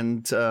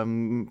and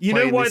you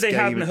know why they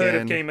haven't heard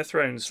of Game of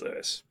Thrones,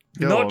 Lewis?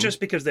 Not just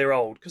because they're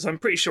old, because I'm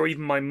pretty sure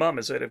even my mum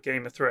has heard of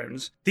Game of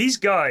Thrones. These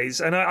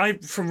guys, and I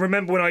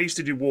remember when I used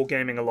to do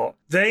wargaming a lot,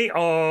 they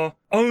are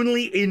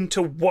only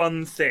into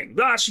one thing.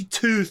 They're actually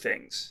two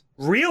things: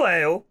 real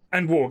ale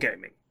and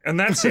wargaming. And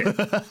that's it.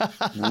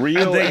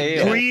 Real they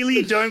ale.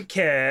 really don't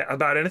care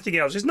about anything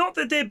else. It's not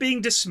that they're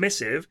being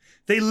dismissive.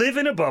 They live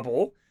in a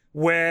bubble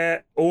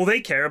where all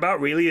they care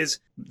about really is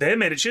their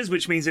miniatures,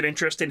 which means an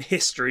interest in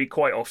history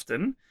quite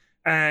often.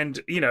 And,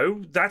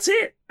 that's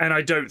it. And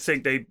I don't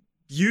think they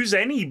use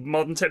any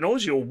modern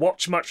technology or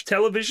watch much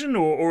television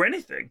or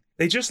anything.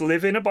 They just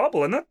live in a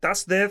bubble, and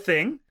that's their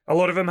thing. A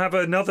lot of them have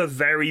another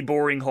very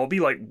boring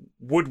hobby like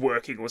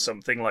woodworking or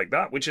something like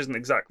that, which isn't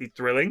exactly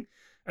thrilling.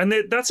 And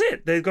that's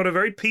it. They've got a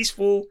very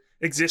peaceful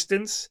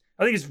existence.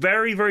 I think it's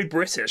very, very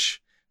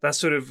British. That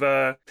sort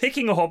of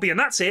picking a hobby, and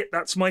that's it.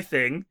 That's my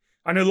thing.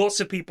 I know lots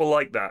of people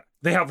like that.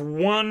 They have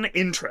one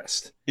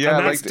interest. Yeah,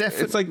 and like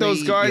it's like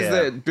those guys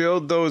that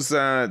build those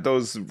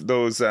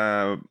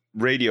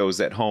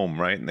radios at home,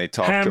 right? And they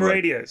talk ham to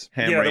radios.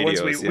 The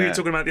ones we were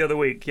talking about the other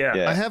week.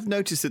 Yeah. I have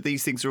noticed that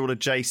these things are all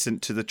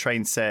adjacent to the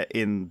train set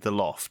in the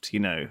loft.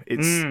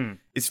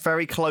 It's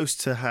very close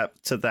to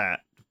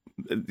that.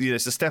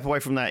 It's a step away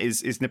from that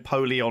is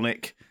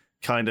Napoleonic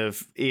kind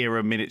of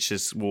era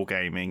miniatures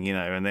wargaming,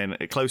 and then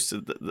close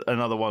to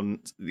another one,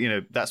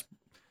 that's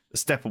a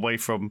step away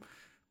from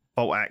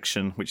Bolt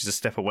Action, which is a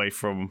step away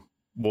from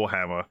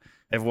Warhammer.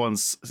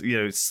 Everyone's,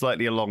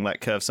 slightly along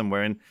that curve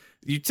somewhere, and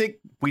you'd think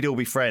we'd all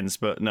be friends,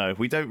 but no,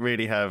 we don't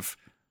really have.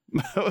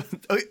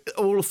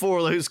 All four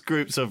of those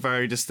groups are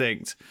very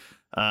distinct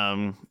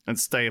and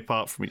stay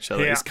apart from each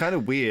other. Yeah. It's kind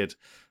of weird.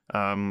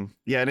 And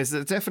there's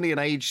definitely an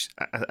age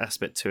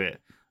aspect to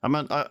it.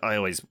 I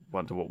always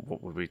wonder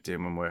what would we do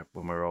when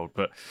we're old,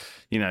 but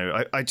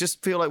I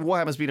just feel like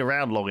Warhammer's been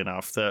around long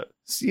enough that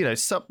you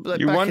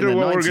wonder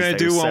what we're gonna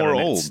do when we're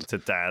old. To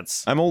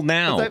dads, I'm old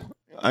now.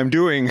 I'm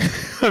doing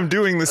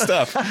the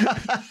stuff.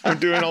 I'm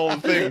doing all the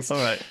things. All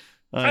right.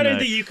 I don't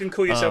think you can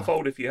call yourself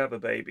old if you have a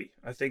baby.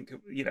 I think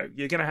you're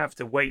going to have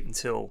to wait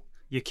until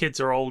your kids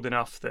are old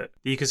enough that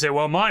you can say,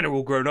 well, mine are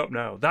all grown up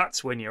now.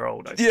 That's when you're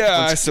old.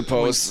 I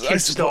suppose. I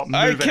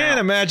can't out.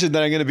 imagine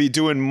that I'm going to be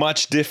doing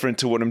much different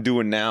to what I'm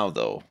doing now,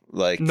 though.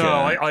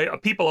 I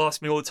people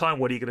ask me all the time,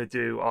 what are you going to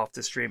do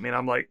after streaming?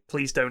 I'm like,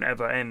 please don't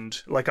ever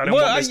end. Like, I don't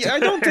want this to I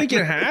don't think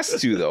it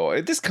has to,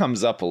 though. This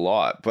comes up a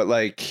lot. But,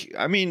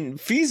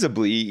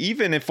 feasibly,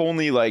 even if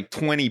only,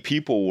 20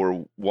 people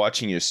were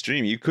watching your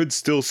stream, you could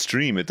still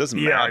stream. It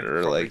doesn't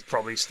matter.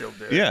 Probably still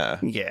do. Yeah.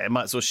 Yeah,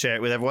 might as well share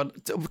it with everyone.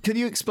 Can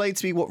you explain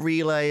to me what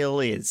real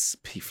ale is,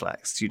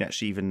 P-Flax? Do you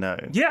actually even know?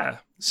 Yeah.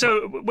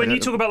 So when you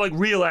talk about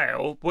real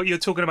ale, what you're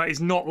talking about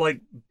is not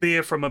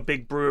beer from a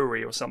big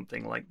brewery or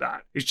something like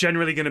that. It's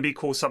generally going to be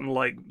called something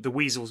like the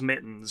Weasel's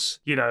Mittens,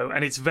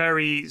 and it's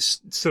very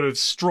sort of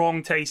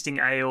strong tasting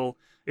ale.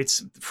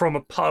 It's from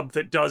a pub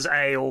that does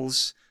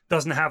ales,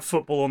 doesn't have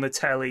football on the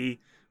telly.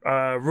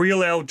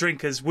 Real ale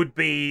drinkers would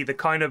be the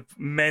kind of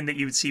men that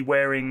you would see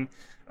wearing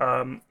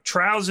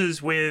trousers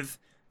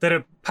that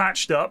are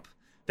patched up.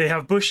 They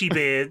have bushy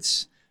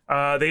beards.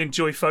 They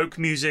enjoy folk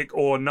music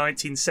or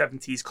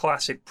 1970s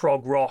classic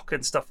prog rock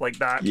and stuff like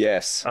that.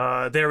 Yes.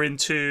 They're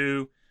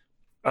into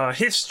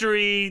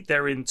history.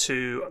 They're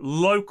into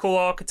local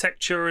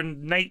architecture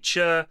and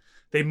nature.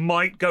 They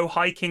might go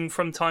hiking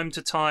from time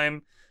to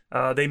time.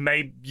 They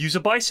may use a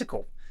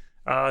bicycle.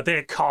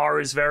 Their car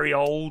is very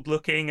old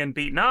looking and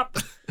beaten up.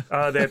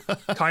 They're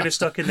kind of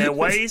stuck in their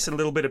ways and a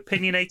little bit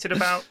opinionated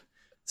about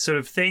sort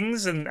of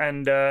things.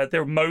 And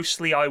they're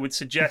mostly, I would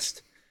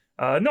suggest,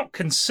 not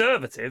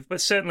conservative,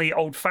 but certainly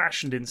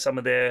old-fashioned in some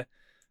of their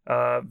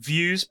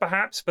views,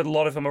 perhaps. But a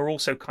lot of them are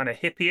also kind of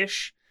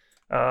hippie-ish.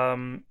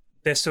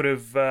 They're sort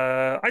of,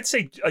 I'd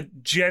say, a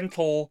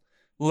gentle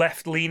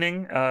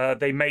left-leaning.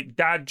 They make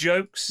dad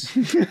jokes.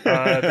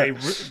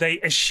 They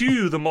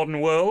eschew the modern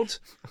world.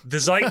 The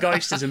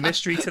zeitgeist is a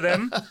mystery to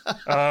them.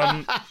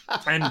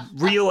 And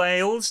real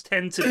ales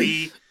tend to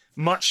be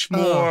much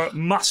more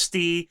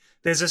musty.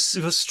 There's a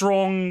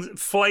strong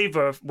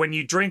flavor when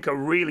you drink a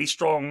really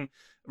strong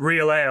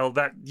real ale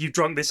that you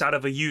drunk this out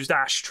of a used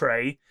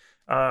ashtray,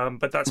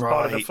 but that's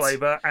part of the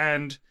flavor.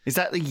 And is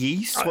that the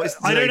yeast?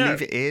 I don't know.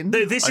 Leave it in?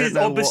 This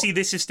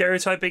is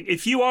stereotyping.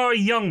 If you are a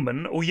young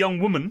man or young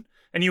woman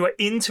and you are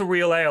into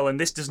real ale, and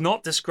this does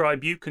not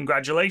describe you,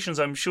 congratulations.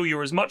 I'm sure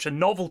you're as much a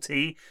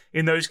novelty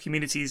in those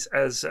communities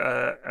as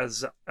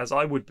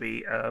I would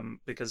be,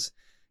 because,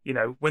 you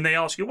know, when they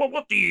ask you, well,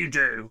 what do you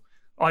do?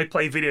 I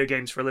play video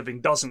games for a living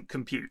doesn't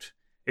compute.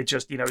 It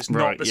just, you know, it's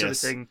not the sort of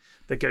thing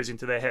that goes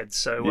into their heads.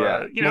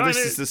 So, you know, this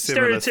is the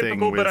similar stereotypical,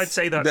 thing but I'd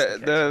say that's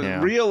the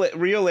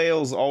real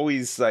ales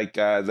always like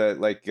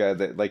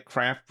the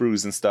craft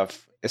brews and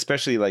stuff,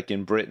 especially like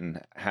in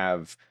Britain,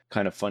 have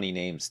kind of funny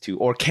names too,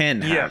 or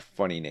can have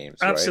funny names.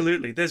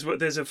 Absolutely. Right?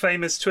 There's a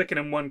famous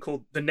Twickenham one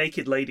called the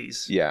Naked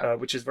Ladies,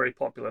 which is very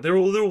popular. They're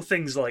all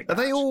things like that.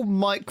 Are they all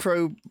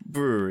micro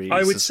breweries?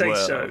 I would say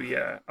so.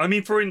 Yeah. I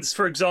mean, for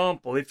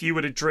example, if you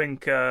were to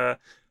drink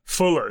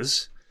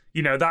Fuller's,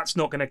 you know, that's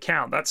not going to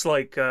count. That's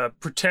like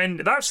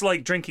that's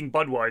like drinking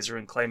Budweiser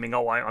and claiming,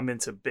 oh, I'm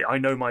into I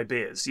know my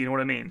beers. You know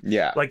what I mean?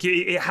 Yeah. Like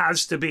it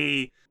has to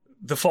be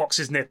the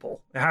Fox's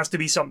Nipple. It has to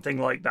be something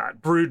like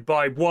that, brewed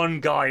by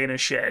one guy in a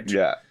shed.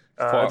 Yeah.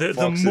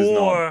 The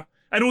more,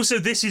 and also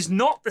this is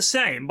not the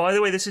same. By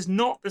the way, this is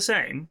not the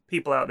same.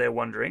 People out there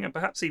wondering, and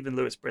perhaps even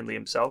Lewis Brindley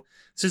himself.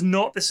 This is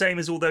not the same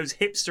as all those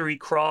hipstery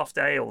craft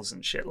ales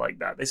and shit like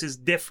that. This is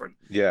different.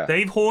 Yeah,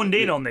 they've horned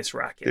in on this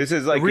racket. This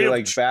is like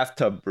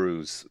bathtub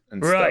brews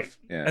and right. stuff.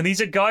 Yeah. And these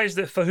are guys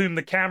that for whom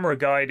the Camera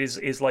Guide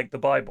is like the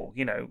Bible.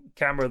 You know,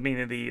 Camera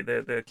meaning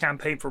the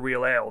campaign for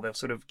real ale. They'll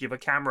sort of give a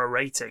Camera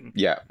rating.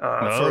 For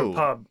a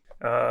pub.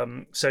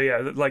 So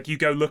yeah, like you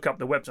go look up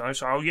the website.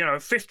 So, you know,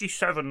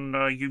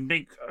 57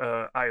 unique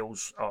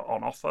ales are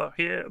on offer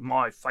here.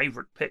 My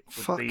favorite pick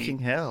would be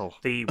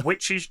the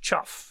Witch's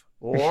Chuff,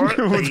 or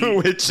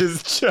the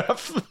Witch's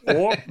Chuff,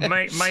 or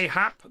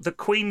mayhap the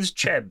Queen's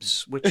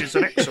Chebs, which is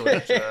an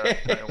excellent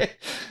ale.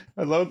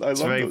 I love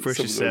very some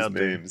British of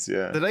those names.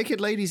 Yeah, the Naked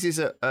Ladies is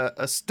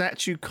a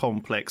statue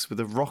complex with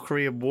a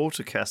rockery and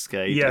water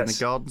cascade in the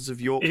gardens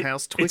of York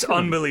House, Twickenham. It's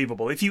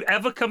unbelievable. If you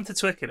ever come to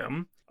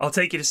Twickenham, I'll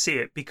take you to see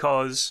it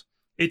because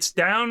it's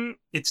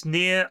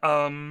near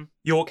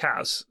York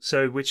House,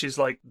 which is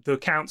like the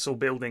council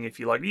building, if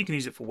you like. You can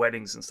use it for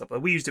weddings and stuff.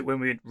 Like we used it when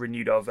we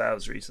renewed our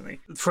vows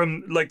recently.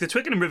 From like the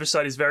Twickenham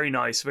Riverside is very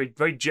nice, very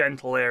very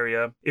gentle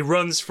area. It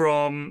runs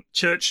from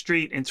Church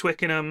Street in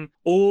Twickenham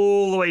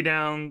all the way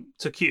down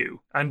to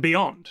Kew and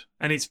beyond.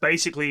 And it's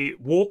basically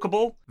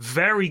walkable,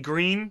 very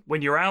green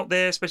when you're out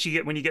there,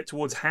 especially when you get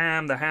towards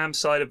Ham, the Ham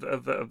side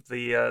of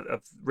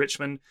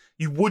Richmond.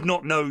 You would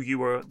not know you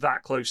were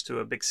that close to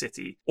a big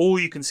city. All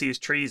you can see is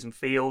trees and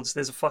fields.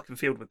 There's a fucking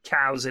field with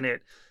cows in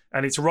it,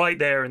 and it's right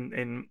there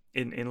in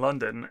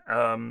London.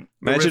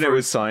 Imagine it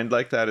was signed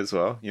like that as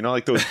well. You know,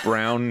 like those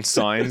brown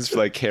signs,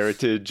 like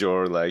heritage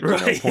or like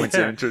points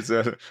of interest.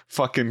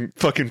 Fucking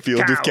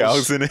field with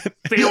cows in it.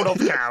 Field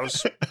of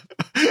cows.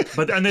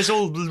 And there's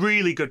all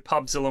really good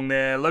pubs along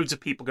there. Loads of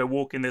people go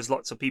walking. There's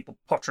lots of people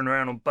pottering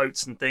around on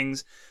boats and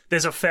things.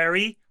 There's a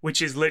ferry,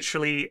 which is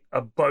literally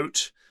a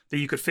boat that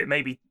you could fit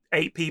maybe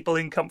 8 people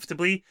in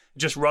comfortably. It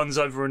just runs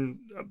over and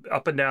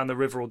up and down the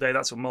river all day.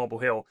 That's on Marble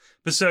Hill.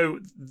 But so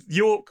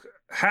York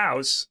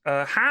House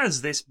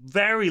has this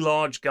very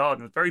large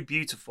garden, very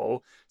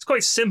beautiful. It's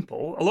quite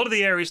simple. A lot of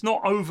the area is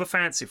not over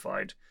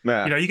fancified.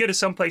 Yeah. You know, you go to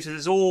some places,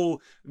 it's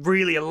all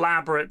really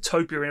elaborate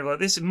topia.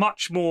 This is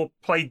much more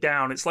played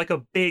down. It's like a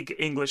big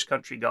English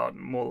country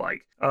garden, more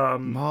like.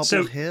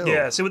 Marble Hill.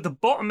 Yeah, so at the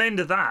bottom end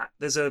of that,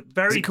 there's a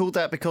very... Is it called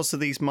that because of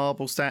these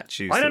marble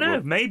statues? I don't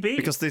know, maybe.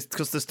 Because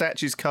the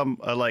statues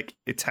are like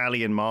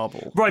Italian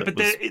marble. Right, but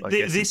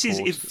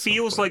it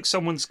feels like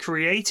someone's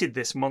created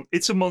this.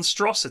 It's a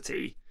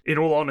monstrosity. In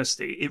all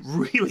honesty, it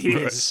really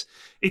is.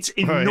 It's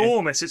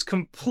enormous. Right. It's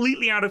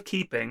completely out of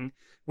keeping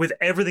with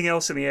everything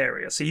else in the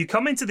area. So you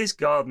come into this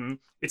garden,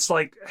 it's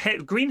like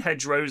green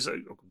hedgerows.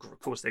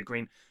 Of course, they're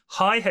green.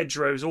 High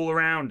hedgerows all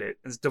around it.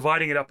 It's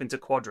dividing it up into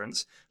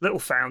quadrants. Little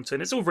fountain.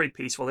 It's all very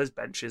peaceful. There's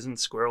benches and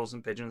squirrels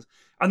and pigeons.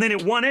 And then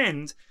at one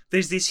end,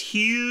 there's this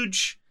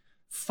huge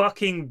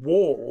fucking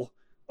wall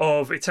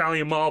of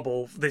Italian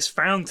marble, this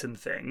fountain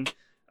thing.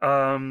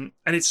 And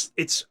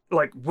it's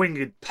like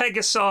winged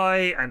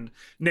pegasi and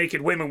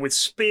naked women with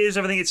spears,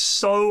 everything. It's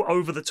so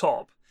over the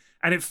top,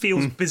 and it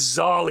feels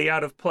bizarrely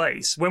out of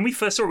place. When we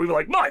first saw it, we were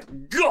like, my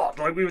God,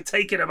 like we were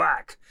taken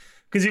aback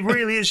because it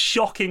really is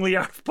shockingly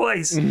out of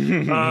place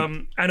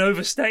and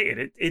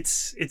overstated.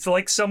 It's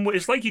like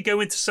it's like you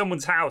go into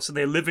someone's house and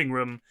their living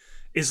room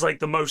is like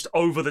the most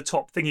over the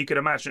top thing you could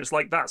imagine. It's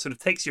like that sort of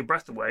takes your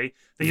breath away.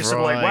 That you're sort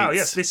of like, wow,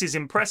 yes, this is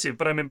impressive,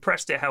 but I'm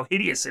impressed at how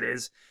hideous it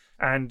is.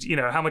 And, you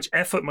know, how much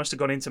effort must have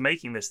gone into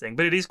making this thing.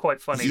 But it is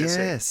quite funny to see.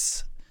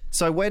 Yes.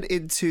 So I went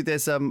into,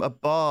 there's a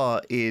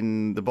bar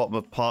in the bottom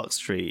of Park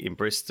Street in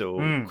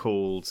Bristol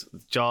called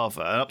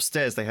Java. And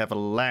upstairs they have a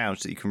lounge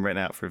that you can rent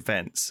out for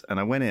events. And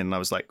I went in and I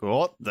was like,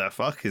 what the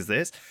fuck is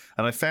this?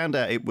 And I found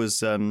out it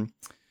was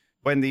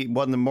when the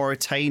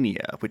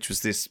Mauritania, which was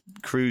this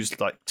cruise,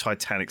 like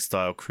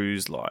Titanic-style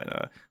cruise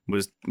liner,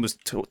 was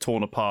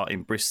torn apart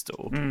in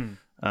Bristol.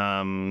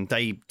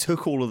 They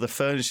took all of the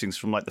furnishings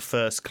from like the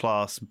first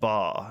class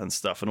bar and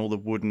stuff, and all the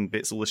wooden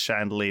bits, all the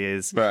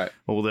chandeliers,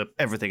 all the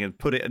everything, and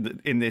put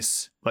it in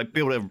this, like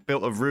built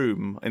a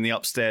room in the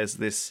upstairs of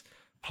this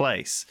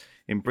place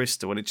in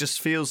Bristol, and it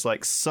just feels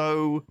like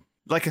so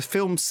like a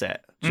film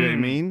set. Do you know what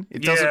I mean?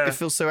 It doesn't. Yeah. It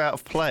feels so out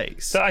of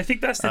place. So I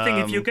think that's the thing.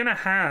 If you're going to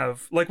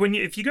have, like,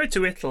 if you go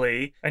to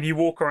Italy and you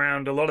walk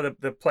around a lot of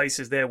the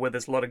places there where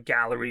there's a lot of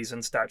galleries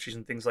and statues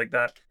and things like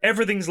that,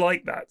 everything's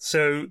like that.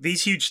 So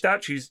these huge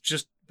statues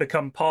just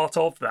become part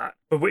of that.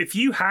 But if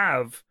you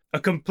have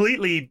a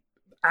completely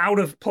out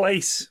of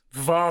place,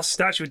 vast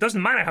statue, it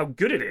doesn't matter how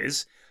good it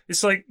is.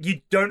 It's like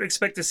you don't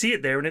expect to see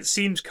it there, and it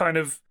seems kind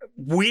of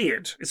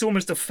weird. It's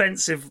almost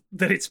offensive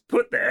that it's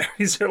put there.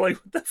 So like,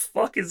 what the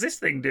fuck is this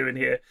thing doing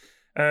here?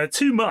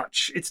 Too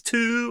much. It's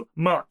too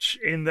much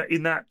in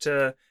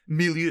that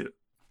milieu.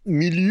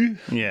 Milieu.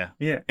 Yeah.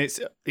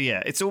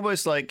 It's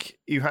almost like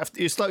you have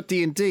to. It's like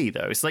D&D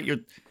though. It's like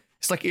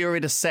you're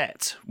in a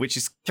set, which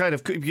is kind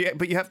of,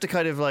 but you have to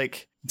kind of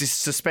like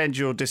suspend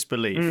your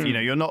disbelief. You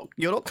know,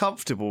 you're not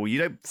comfortable. You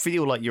don't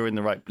feel like you're in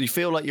the right. You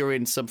feel like you're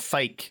in some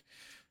fake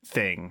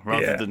thing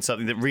rather than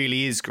something that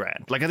really is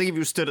grand. Like I think if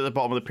you stood at the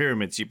bottom of the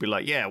pyramids, you'd be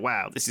like, yeah,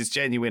 wow, this is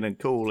genuine and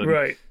cool. And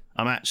right.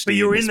 I'm actually. But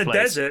you're in the place.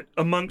 desert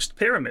amongst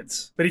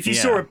pyramids. But if you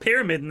saw a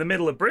pyramid in the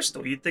middle of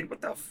Bristol, you'd think, what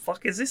the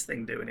fuck is this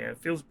thing doing here? It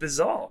feels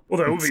bizarre.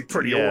 Although it would be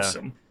pretty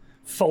awesome.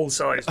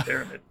 Full-size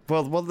pyramid.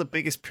 Well, one of the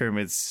biggest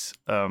pyramids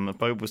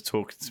Bob was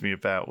talking to me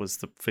about was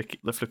the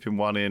flipping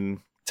one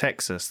in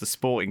Texas, the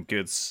sporting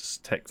goods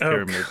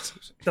pyramid.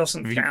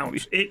 Doesn't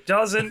count. It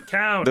doesn't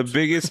count. The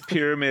biggest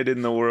pyramid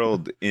in the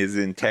world is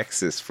in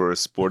Texas for a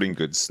sporting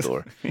goods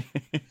store.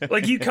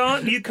 Like you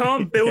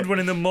can't build one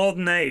in the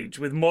modern age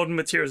with modern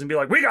materials and be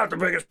like, we got the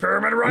biggest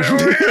pyramid right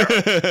over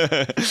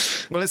here.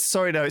 Well, it's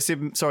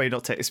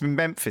in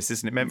Memphis,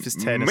 isn't it? Memphis,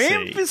 Tennessee.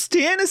 Memphis,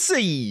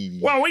 Tennessee.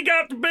 Well, we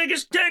got the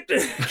biggest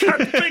goddamn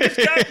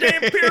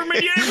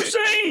pyramid you ever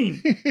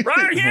seen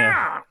right here.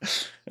 Yeah.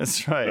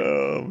 That's right.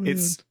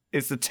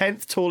 It's the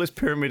 10th tallest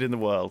pyramid in the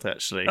world,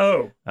 actually.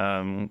 Oh.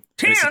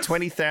 10th?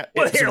 20,000.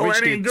 Well, hell,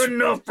 that ain't good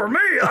enough for me.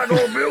 I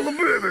gonna build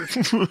the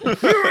biggest.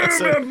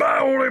 You buy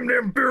all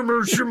them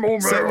pyramids.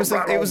 So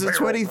it was a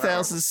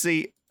 20,000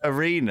 seat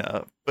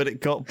arena, but it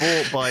got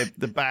bought by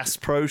the Bass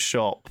Pro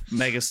Shop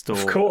megastore.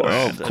 Of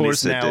course. Of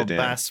course it it now did, yeah.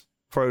 Bass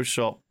Pro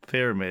Shop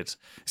pyramid.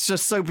 It's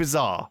just so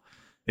bizarre.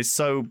 It's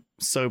so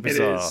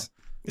bizarre. It is.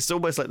 It's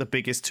almost like the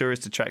biggest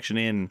tourist attraction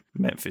in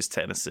Memphis,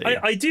 Tennessee.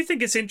 I do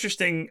think it's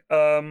interesting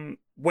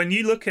when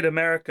you look at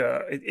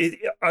America.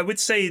 I would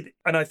say,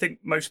 and I think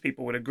most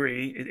people would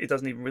agree, it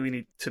doesn't even really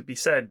need to be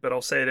said, but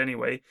I'll say it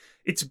anyway.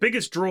 Its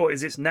biggest draw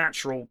is its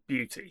natural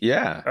beauty.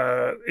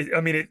 Yeah.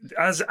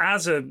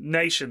 As a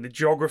nation, the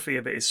geography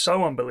of it is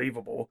so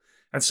unbelievable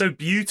and so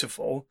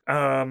beautiful.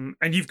 And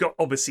you've got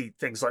obviously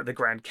things like the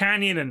Grand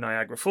Canyon and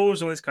Niagara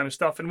Falls and all this kind of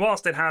stuff. And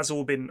whilst it has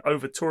all been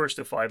over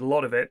touristified, a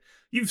lot of it,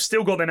 you've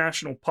still got the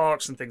national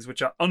parks and things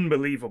which are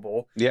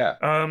unbelievable. Yeah.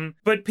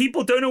 But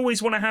people don't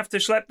always want to have to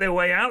schlep their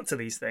way out to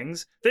these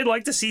things. They'd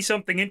like to see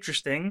something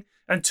interesting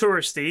and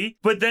touristy,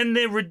 but then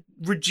they're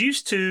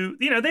reduced to,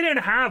 they don't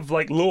have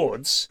like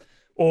Lourdes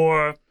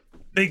or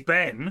Big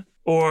Ben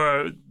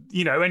or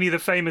any of the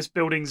famous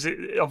buildings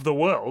of the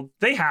world.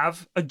 They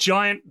have a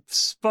giant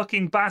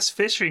fucking bass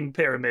fishing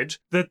pyramid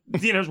that,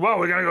 well,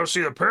 we're going to go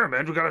see the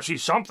pyramid. We've got to see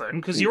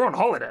something because you're on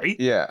holiday.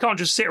 Yeah. Can't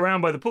just sit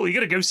around by the pool. You got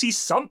to go see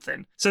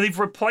something. So they've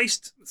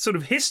replaced sort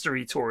of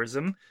history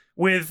tourism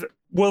with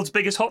world's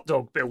biggest hot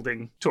dog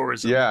building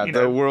tourism. Yeah,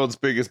 the world's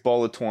biggest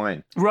ball of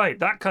twine. Right,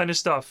 that kind of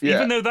stuff. Yeah.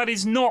 Even though that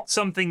is not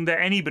something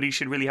that anybody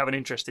should really have an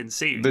interest in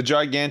seeing. The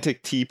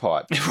gigantic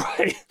teapot.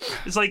 Right.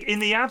 It's like in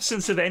the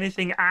absence of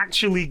anything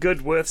actually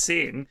good worth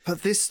seeing.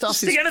 But this stuff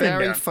stick is anything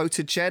very down.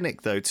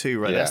 photogenic, though, too,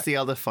 right? Yeah. That's the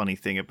other funny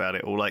thing about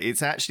it all. Like,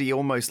 it's actually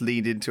almost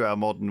leaned into our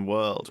modern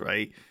world,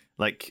 right?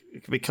 Like,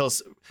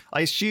 because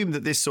I assume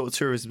that this sort of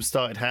tourism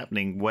started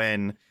happening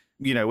when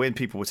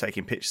people were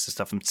taking pictures of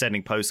stuff and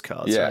sending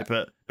postcards, Yeah. right?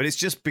 But it's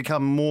just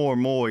become more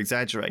and more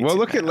exaggerated. Well,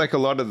 look now. at like a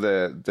lot of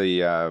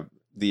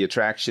the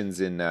attractions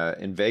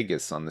in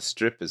Vegas on the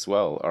Strip as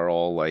well are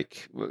all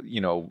like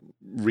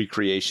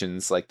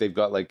recreations. Like they've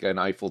got like an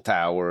Eiffel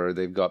Tower,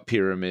 they've got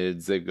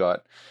pyramids, they've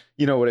got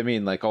what I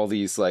mean, like all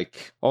these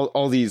like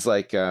all these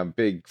like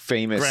big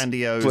famous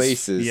grandiose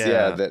places,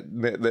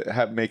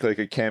 that make like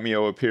a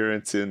cameo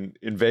appearance in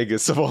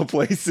Vegas of all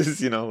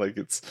places. Like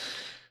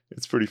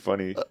it's pretty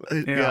funny.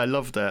 Yeah, I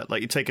love that.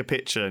 Like you take a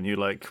picture and you're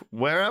like,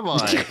 "Where am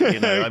I?"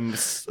 I'm.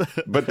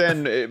 But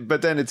then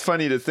it's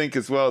funny to think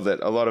as well that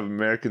a lot of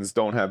Americans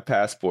don't have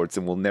passports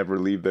and will never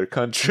leave their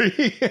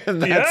country,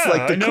 and that's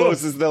like the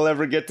closest they'll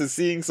ever get to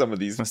seeing some of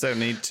these. I don't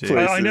need to.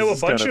 places. I know a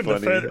It's bunch kinda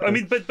of the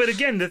funny. but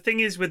again, the thing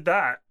is with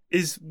that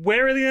is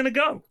where are they going to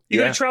go?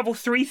 You're going to travel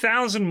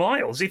 3,000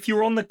 miles if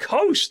you're on the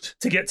coast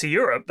to get to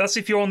Europe. That's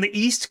if you're on the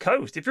East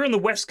Coast. If you're on the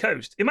West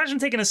Coast, imagine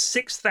taking a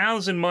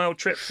 6,000 mile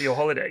trip for your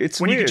holiday. It's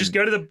when weird. you could just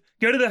go to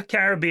the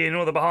Caribbean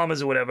or the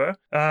Bahamas or whatever.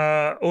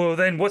 Or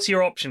then what's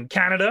your option?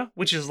 Canada,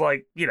 which is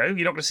like, you're not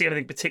going to see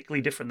anything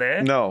particularly different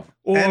there. No.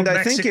 Or and I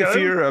Mexico. think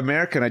if you're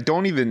American, I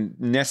don't even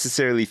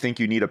necessarily think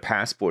you need a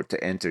passport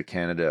to enter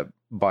Canada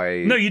by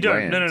No, you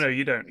don't. land. No,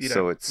 you don't. You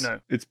So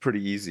don't. it's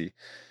pretty easy.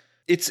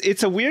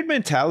 it's a weird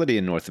mentality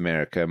in North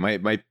America.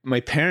 My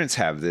parents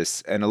have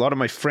this, and a lot of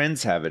my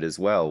friends have it as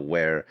well,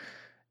 where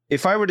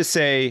if I were to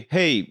say,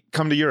 hey,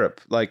 come to Europe,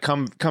 like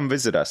come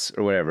visit us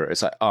or whatever,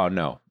 it's like, oh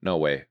no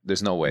way.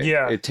 There's no way.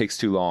 Yeah. It takes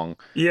too long.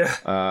 Yeah.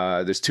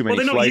 There's too many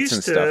they're not flights used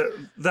and to stuff.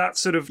 that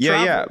sort of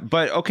Yeah, travel. yeah.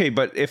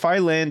 But if I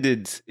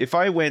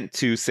went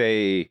to,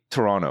 say,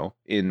 Toronto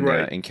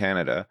in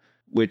Canada,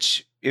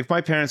 which if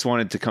my parents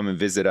wanted to come and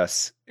visit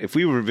us, if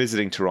we were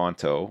visiting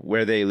Toronto,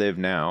 where they live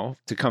now,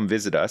 to come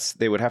visit us,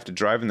 they would have to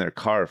drive in their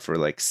car for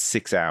like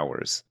 6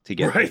 hours to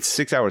get there. Right.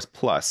 6 hours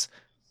plus.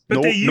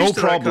 But they're used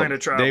to problem. that kind of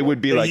travel. They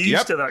would be They're like, used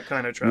yep, to that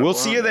kind of travel. we'll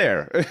see you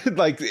there.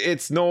 Like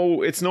it's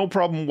no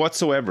problem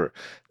whatsoever.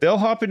 They'll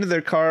hop into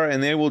their car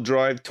and they will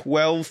drive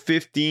 12,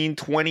 15,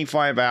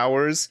 25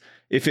 hours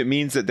if it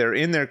means that they're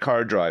in their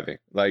car driving.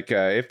 Like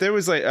if there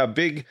was like a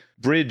big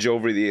bridge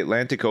over the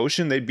Atlantic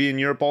Ocean, they'd be in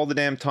Europe all the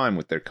damn time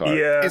with their car.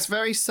 Yeah. It's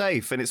very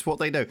safe, and it's what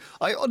they know.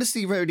 I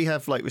honestly really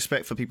have like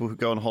respect for people who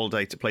go on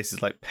holiday to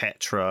places like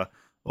Petra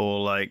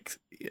or like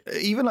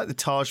even like the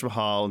Taj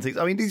Mahal and things.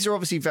 I mean, these are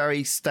obviously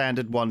very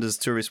standard wonders,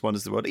 tourist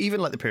wonders of the world. Even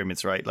like the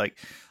pyramids, right? Like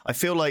I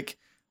feel like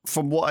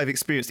from what I've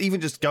experienced,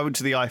 even just going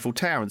to the Eiffel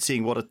Tower and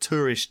seeing what a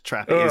tourist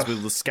trap it is with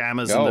all the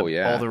scammers and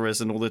the botherers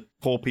and all the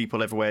poor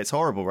people everywhere, it's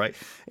horrible, right?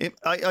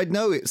 I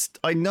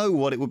know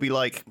what it would be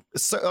like.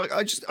 So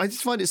I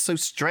just find it so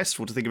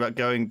stressful to think about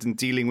going and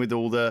dealing with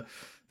all the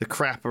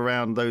crap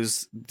around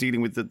those,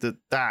 dealing with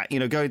that, you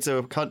know, going to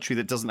a country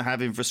that doesn't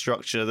have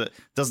infrastructure, that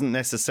doesn't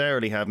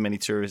necessarily have many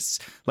tourists.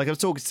 Like I was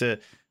talking to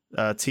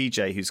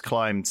TJ, who's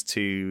climbed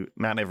to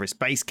Mount Everest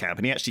base camp,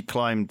 and he actually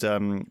climbed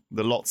the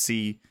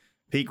Lhotse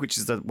Peak, which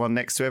is the one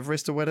next to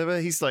Everest or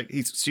whatever. He's a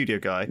studio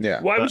guy. Yeah.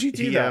 Why would you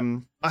do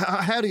that?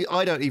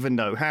 I don't even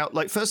know how.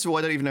 Like, first of all,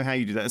 I don't even know how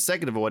you do that, and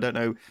second of all, I don't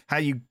know how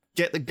you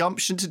get the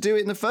gumption to do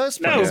it in the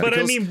first place. No, but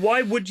I mean,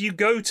 why would you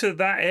go to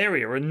that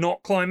area and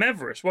not climb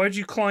Everest? Why would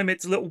you climb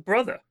its little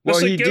brother? Well,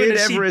 That's he like going did to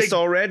see Everest big...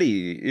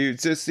 already.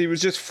 He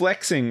was just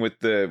flexing with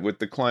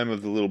the climb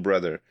of the little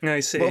brother.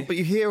 I see. Well, but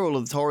you hear all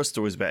of the horror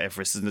stories about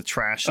Everest and the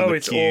trash and the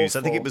it's queues. I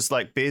awful. think it was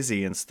like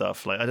busy and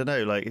stuff. Like I don't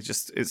know. Like you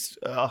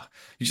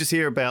just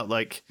hear about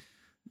like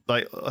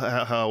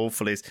how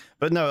awful it is.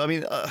 But no, I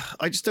mean,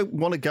 I just don't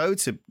want to go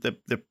to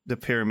the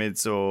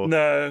pyramids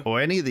or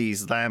any of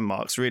these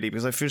landmarks really,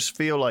 because I just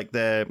feel like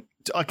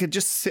I could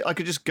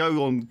just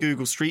go on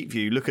Google Street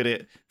View, look at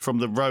it from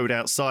the road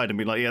outside, and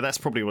be like, yeah, that's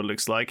probably what it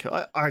looks like.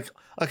 I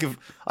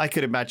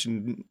could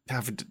imagine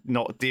having to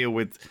not deal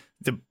with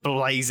the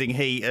blazing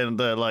heat and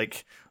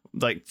like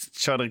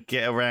trying to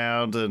get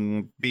around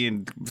and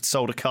being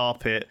sold a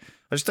carpet.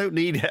 I just don't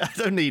need it. I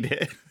don't need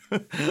it.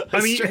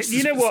 I mean,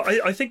 you know what?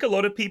 I think a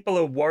lot of people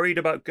are worried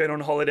about going on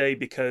holiday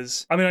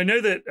because, I mean, I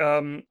know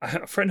that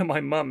a friend of my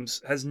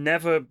mum's has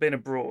never been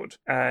abroad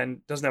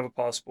and doesn't have a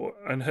passport.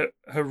 And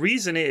her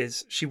reason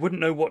is she wouldn't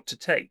know what to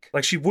take.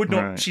 Like she would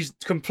not, she's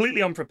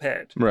completely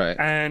unprepared. Right.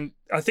 And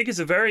I think it's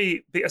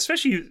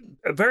especially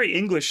a very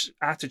English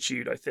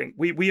attitude, I think.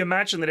 We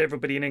imagine that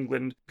everybody in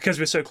England, because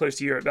we're so close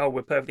to Europe,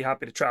 we're perfectly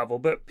happy to travel.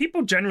 But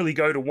people generally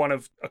go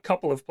to a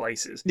couple of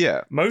places.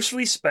 Yeah.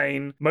 Mostly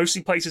Spain,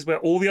 mostly places where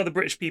all the other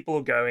British people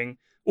are going.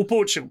 Or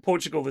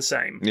Portugal the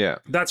same. Yeah.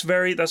 That's a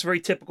very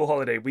typical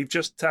holiday. We've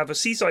just have a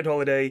seaside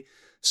holiday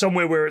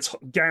somewhere where it's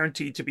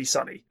guaranteed to be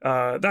sunny.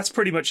 That's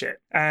pretty much it.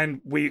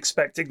 And we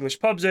expect English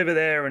pubs over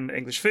there and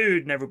English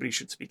food, and everybody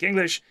should speak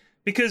English.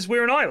 Because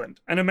we're an island.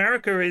 And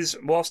America is,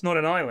 whilst not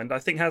an island, I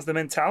think has the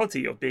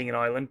mentality of being an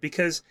island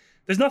because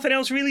there's nothing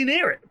else really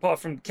near it apart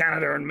from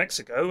Canada and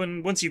Mexico.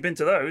 And once you've been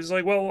to those,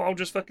 like, well, I'll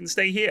just fucking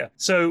stay here.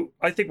 So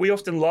I think we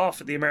often laugh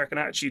at the American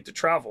attitude to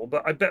travel,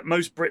 but I bet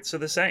most Brits are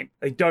the same.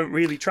 They don't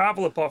really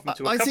travel apart from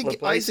to a couple of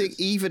places. I think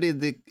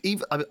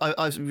even I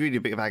was reading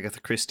a bit of Agatha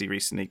Christie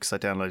recently because I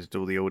downloaded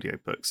all the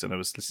audiobooks and I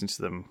was listening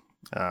to them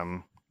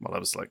while I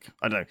was like,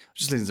 I don't know,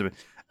 just listening to them.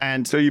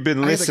 And so you've been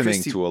Agatha listening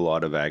Christie, to a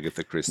lot of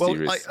Agatha Christie well,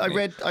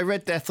 recently. I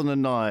read Death on the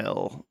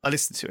Nile. I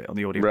listened to it on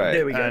the audio. Right.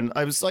 There we go. And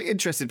I was like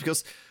interested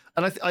because,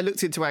 and I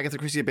looked into Agatha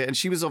Christie a bit, and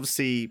she was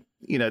obviously,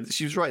 you know,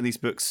 she was writing these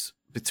books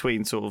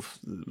between sort of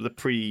the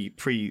pre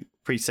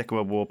Second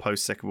World War,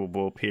 post Second World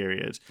War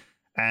period,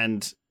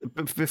 and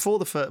before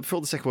the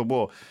Second World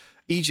War,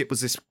 Egypt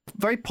was this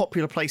very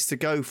popular place to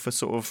go for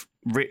sort of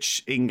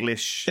rich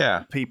English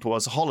people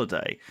as a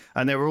holiday,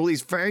 and there were all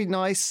these very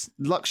nice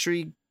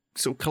luxury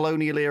sort of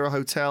colonial era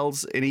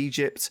hotels in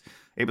Egypt.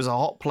 It was a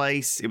hot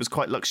place. It was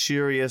quite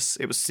luxurious.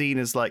 It was seen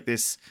as like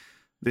this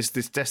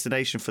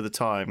destination for the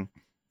time.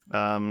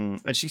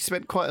 And she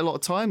spent quite a lot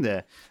of time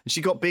there. And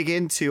she got big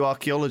into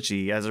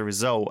archaeology as a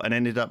result and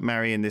ended up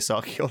marrying this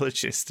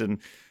archaeologist and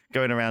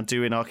going around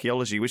doing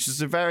archaeology, which is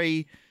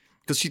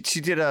because she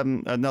did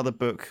another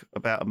book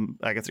about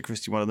Agatha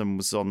Christie. One of them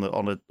was on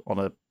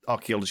a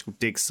archaeological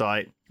dig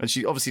site, and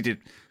she obviously did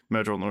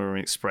Murder on the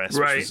Orient Express,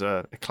 which was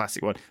a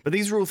classic one. But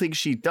these were all things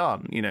she'd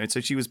done, you know. So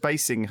she was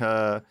basing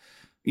her,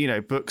 you know,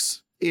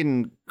 books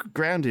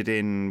grounded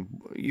in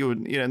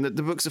and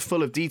the books are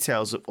full of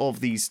details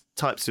of these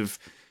types of,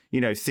 you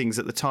know, things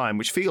at the time,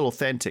 which feel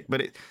authentic.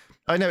 But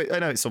I know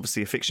it's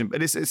obviously a fiction,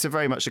 but it's a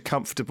very much a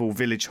comfortable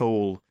village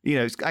hall. You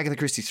know, Agatha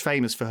Christie's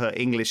famous for her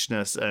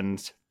Englishness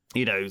and,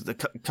 you know, the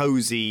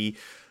cozy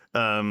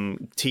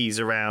teas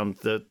around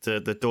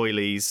the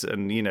doilies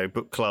and, you know,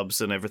 book clubs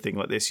and everything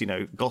like this, you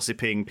know,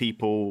 gossiping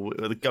people,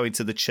 going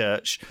to the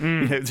church,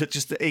 you know,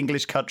 just the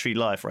English country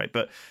life, right?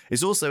 But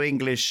it's also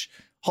English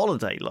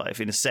holiday life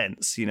in a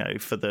sense, you know,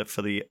 for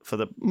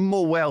the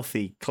more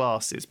wealthy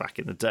classes back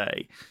in the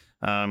day.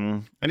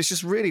 And it's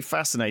just really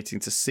fascinating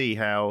to see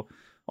how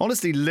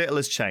honestly little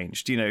has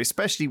changed, you know,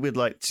 especially with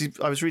like,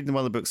 I was reading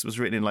one of the books that was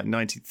written in like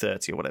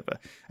 1930 or whatever,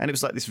 and it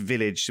was like this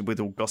village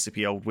with all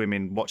gossipy old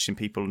women watching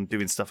people and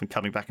doing stuff and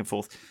coming back and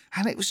forth,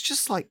 and it was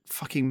just like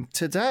fucking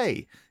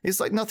today.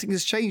 It's like nothing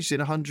has changed in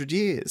 100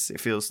 years.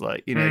 It feels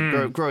like, you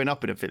know, growing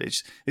up in a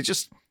village, it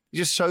just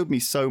showed me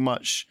so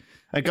much.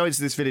 And going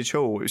to this village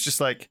hall, it was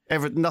just like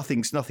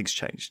nothing's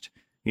changed.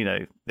 You know,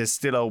 there's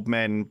still old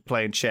men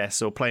playing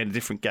chess or playing a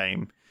different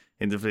game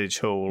in the village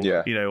hall,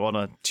 you know, on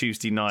a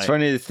Tuesday night. It's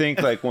funny to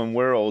think, like, when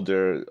we're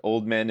older,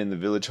 old men in the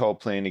village hall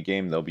playing a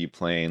game, they'll be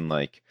playing,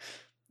 like,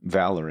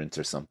 Valorant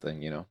or something,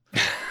 you know?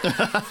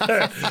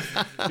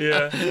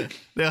 Yeah.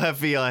 They'll have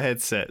VR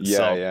headsets.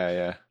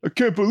 Yeah. I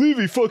can't believe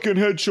he fucking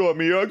headshot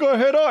me. I got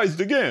head-eyes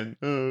again.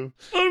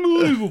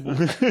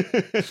 Unbelievable.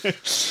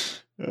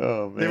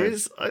 Oh, man. There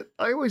is, I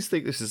always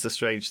think this is a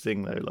strange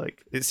thing, though.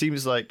 Like, it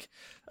seems like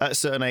at a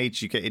certain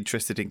age, you get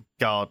interested in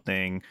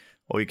gardening,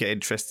 or you get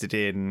interested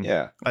in,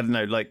 I don't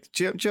know, like,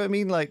 do you know what I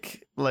mean?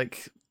 Like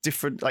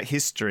different, like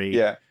history.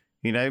 Yeah.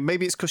 You know,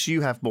 maybe it's because you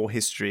have more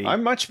history.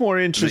 I'm much more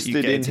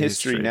interested in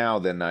history now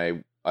than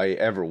I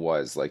ever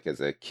was, like,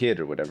 as a kid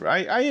or whatever.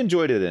 I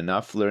enjoyed it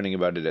enough learning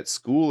about it at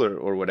school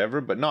or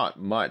whatever, but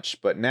not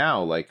much. But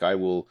now, like,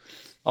 I'll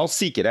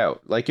seek it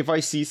out. Like, if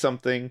I see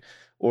something,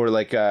 or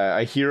like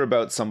I hear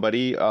about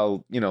somebody,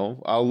 I'll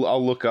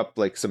look up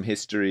like some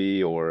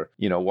history, or,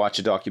 you know, watch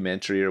a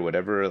documentary or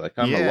whatever. Like,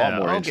 I'm a lot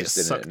more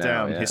interested in it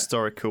now. Down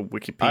historical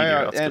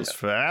Wikipedia articles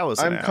for hours.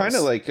 I'm kind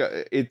of like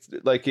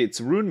it's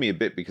ruined me a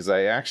bit, because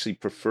I actually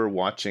prefer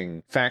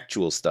watching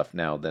factual stuff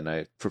now than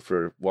I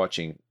prefer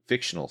watching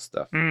fictional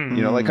stuff. You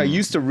know, like I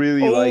used to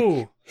really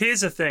like.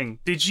 Here's the thing.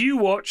 Did you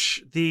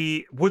watch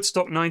the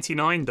Woodstock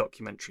 99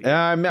 documentary?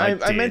 I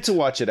meant to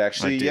watch it,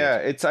 actually.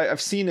 Yeah,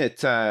 I've seen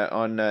it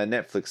on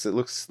Netflix. It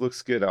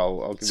looks good.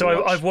 I'll give it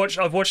a watch.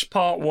 I've watched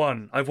part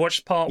one. I've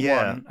watched part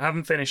one. I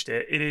haven't finished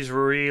it. It is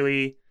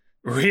really,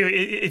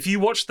 really. If you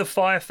watch the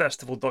Fire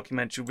Festival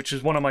documentary, which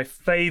is one of my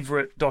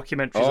favorite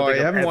documentaries I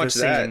haven't watched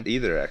that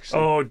either, actually.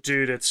 Oh,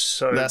 dude, it's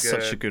so good. That's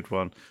such a good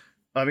one.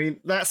 I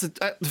mean,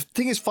 the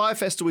thing is, Fire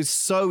Festival is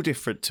so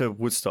different to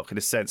Woodstock in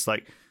a sense.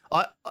 Like,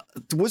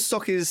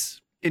 Woodstock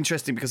is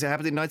interesting because it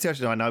happened in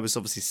 1999. I was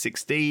obviously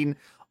 16.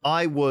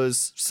 I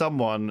was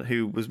someone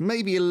who was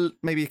maybe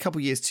a couple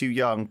of years too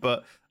young,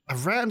 but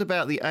around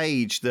about the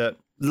age that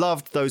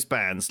loved those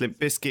bands: Limp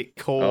Bizkit,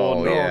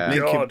 Korn,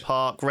 Linkin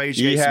Park, Rage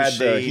Against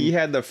the Machine. He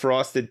had the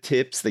frosted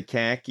tips, the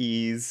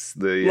khakis.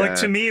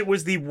 To me, it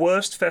was the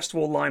worst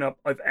festival lineup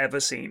I've ever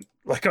seen.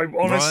 Like, I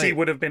honestly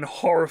would have been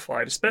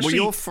horrified, especially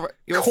you're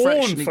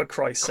Korn, for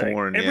Christ's sake.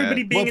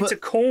 Everybody being into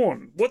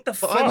Korn. What the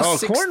fuck?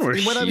 Korn were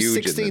when I was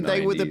 16, they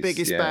were the 90s,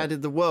 biggest band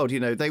in the world. You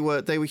know, they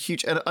were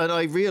huge, and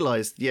I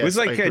realized, yes, it was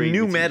like a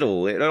new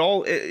metal.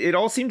 It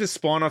all seemed to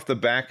spawn off the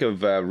back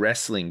of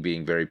wrestling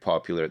being very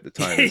popular at the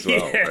time as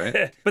well,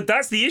 right? But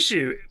that's the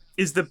issue: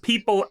 is the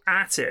people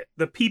at it,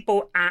 the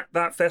people at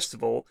that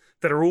festival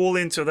that are all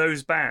into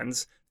those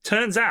bands.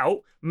 Turns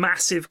out,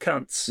 massive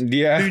cunts.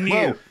 Yeah, who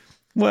knew?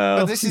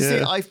 Well, this is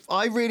it.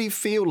 I really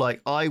feel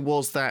like I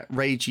was that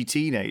ragey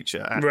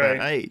teenager at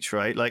that age,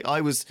 right? Like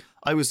I was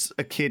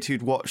a kid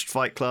who'd watched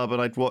Fight Club,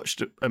 and I'd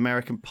watched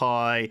American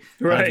Pie.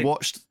 Right.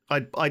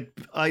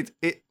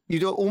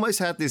 You almost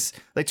had this.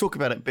 They talk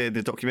about it a bit in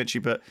the documentary,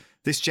 but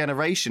this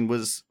generation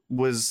was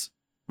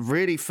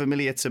really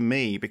familiar to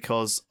me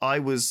because I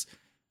was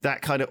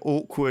that kind of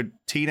awkward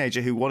teenager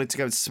who wanted to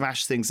go and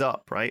smash things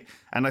up, right?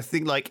 And I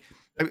think like.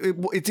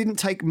 It didn't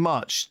take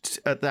much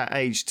at that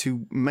age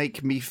to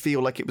make me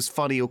feel like it was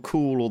funny or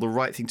cool or the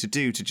right thing to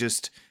do to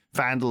just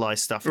vandalize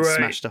stuff and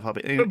smash stuff up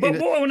in what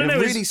I want to know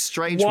really is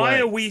strange why way.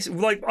 Are we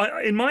like?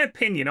 In my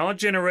opinion, our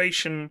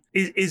generation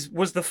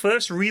was the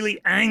first really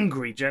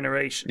angry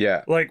generation.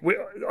 Yeah, like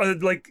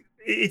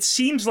it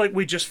seems like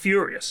we're just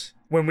furious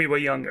when we were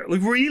younger.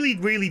 Like really,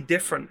 really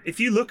different. If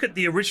you look at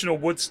the original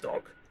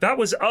Woodstock, that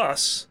was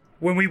us.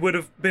 When we would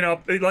have been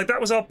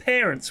that was our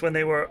parents when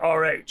they were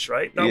our age,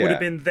 right? That would have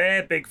been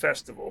their big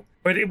festival.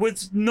 But it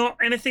was not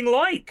anything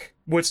like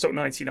Woodstock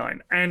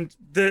 99. And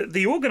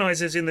the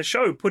organizers in the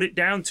show put it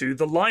down to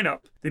the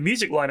lineup, the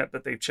music lineup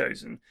that they've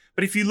chosen.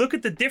 But if you look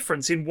at the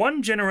difference in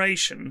one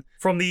generation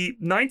from the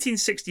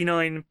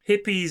 1969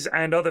 hippies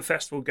and other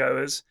festival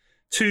goers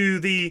to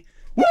the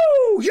woo,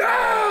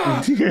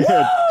 yeah,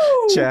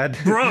 woo, Chad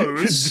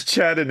bros,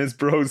 Chad and his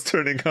bros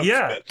turning up.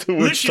 Yeah, to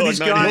literally these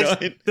guys,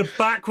 99. the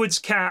backwards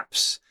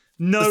caps,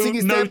 No, the thing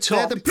is, no they're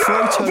top. the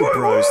proto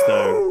bros,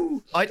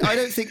 though. I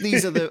don't think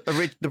these are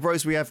the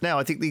bros we have now.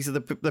 I think these are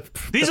the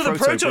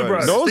proto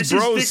bros.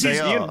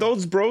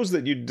 Those bros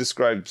that you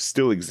described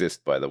still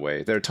exist, by the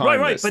way. They're timeless.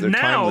 Right. But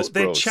they're now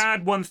they're bros.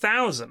 Chad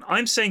 1000.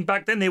 I'm saying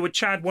back then they were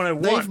Chad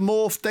 101.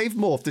 They've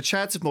morphed. The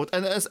Chads have morphed,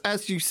 and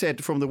as you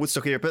said, from the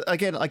Woodstock era. But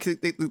again, I think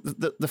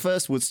the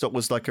first Woodstock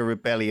was like a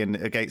rebellion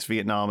against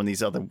Vietnam and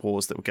these other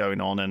wars that were going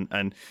on,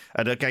 and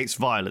against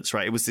violence.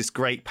 Right, it was this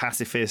great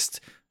pacifist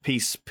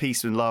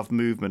peace and love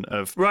movement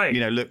of right.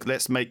 Look,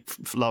 let's make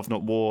love,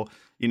 not war.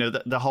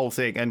 The whole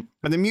thing, and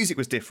the music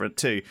was different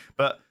too.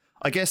 But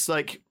I guess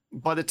like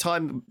by the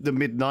time the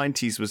mid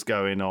 90s was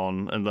going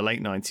on and the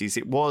late 90s,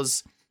 it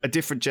was a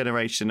different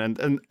generation,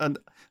 and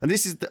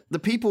this is the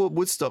people at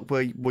Woodstock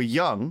were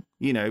young,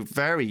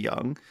 very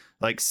young,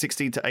 like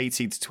 16 to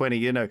 18 to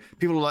 20.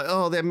 People are like,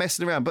 oh, they're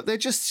messing around, but they're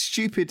just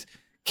stupid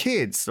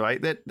kids,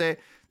 right?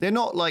 They're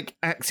not like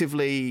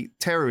actively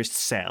terrorist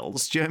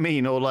cells. Do you know what I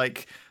mean? Or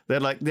like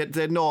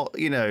they're not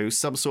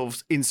some sort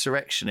of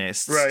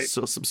insurrectionists, right?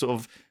 So some sort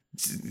of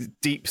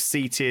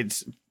deep-seated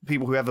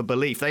people who have a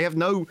belief.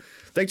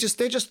 They're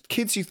just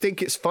kids who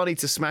think it's funny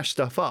to smash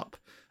stuff up.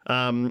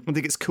 I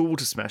think it's cool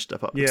to smash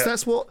stuff up. Yeah.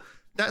 Because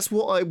that's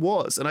what I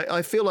was. And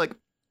I feel like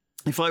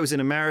if I was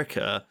in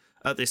America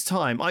at this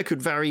time, I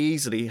could very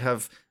easily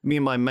have, me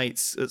and my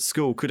mates at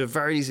school could have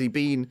very easily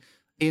been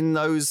at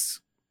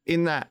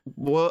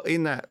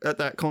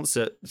that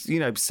concert,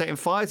 setting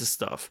fire to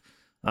stuff.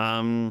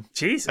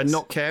 Jesus. And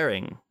not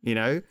caring,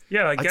 Yeah,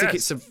 I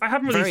guess. I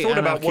haven't really thought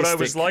about what I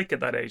was like at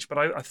that age, but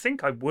I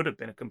think I would have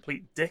been a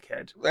complete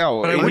dickhead.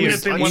 Oh, but I wouldn't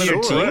have been one of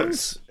the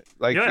teens.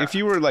 Like if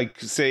you were like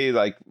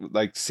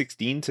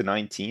 16 to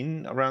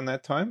 19 around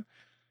that time,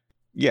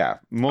 yeah,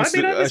 you would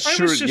be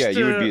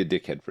a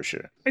dickhead for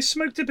sure. I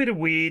smoked a bit of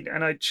weed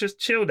and I just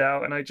chilled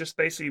out, and I just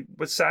basically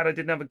was sad I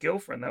didn't have a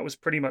girlfriend. That was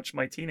pretty much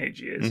my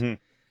teenage years, and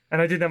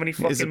I didn't have any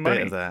fucking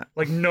money,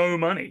 like no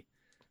money.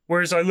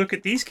 Whereas I look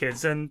at these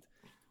kids and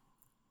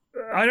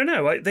I don't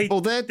know. They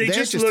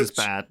just looked as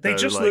bad. They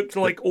just looked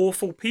like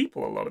awful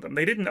people. A lot of them.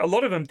 A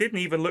lot of them didn't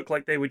even look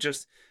like they were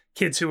just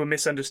kids who were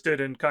misunderstood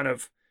and kind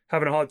of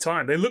having a hard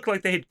time. They looked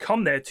like they had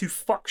come there to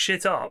fuck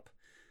shit up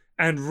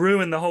and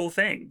ruin the whole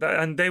thing.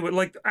 And they were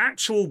like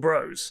actual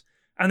bros.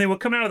 And they were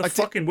coming out of the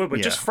fucking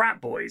woodwork, just frat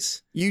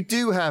boys. You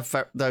do have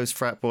those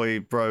frat boy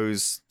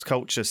bros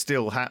culture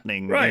still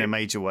happening in a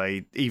major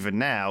way, even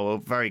now, or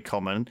very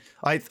common.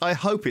 I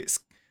hope it's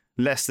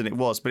less than it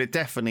was, but it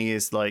definitely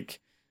is like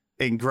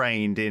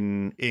ingrained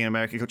in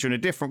American culture in a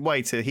different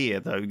way to here,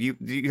 though.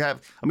 You have,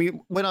 I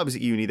mean, when I was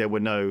at uni, there were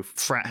no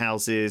frat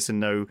houses and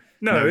no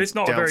it's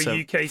not Delta a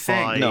very UK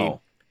thing.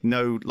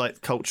 No,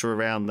 like culture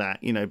around that,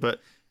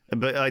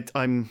 But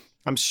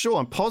I'm sure,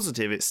 I'm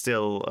positive it's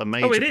still a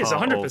major. Oh, it is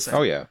 100%.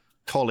 Oh yeah.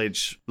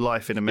 College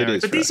life in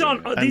America. But these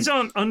aren't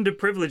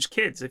underprivileged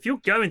kids. If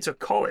you're going to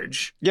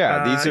college,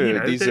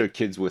 these are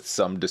kids with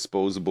some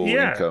disposable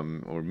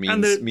income or means.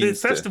 And the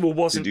festival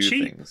wasn't to do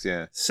cheap. Things,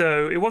 yeah.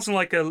 So it wasn't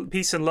like a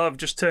peace and love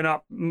just turn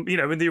up. In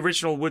the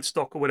original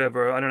Woodstock or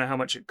whatever. I don't know how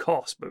much it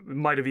cost, but it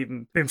might have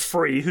even been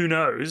free. Who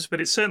knows? But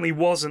it certainly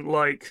wasn't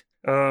like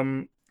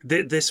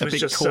this was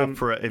just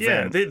corporate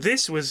event. Yeah,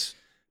 this was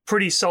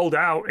pretty sold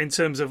out in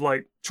terms of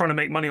like trying to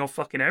make money off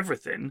fucking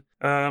everything.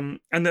 And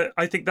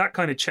I think that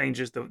kind of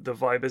changes the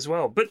vibe as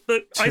well. But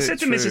I said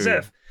to Mrs.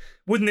 F,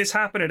 wouldn't this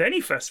happen at any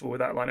festival with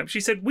that lineup?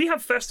 She said, we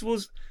have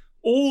festivals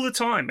all the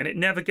time and it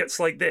never gets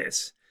like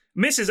this.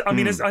 I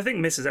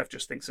think Mrs. F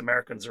just thinks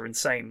Americans are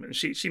insane, and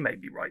she may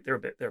be right. They're a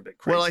bit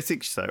crazy. Well, I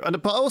think so,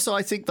 but also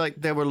I think like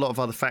there were a lot of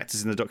other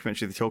factors in the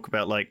documentary they talk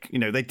about, like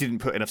they didn't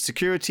put enough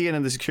security in,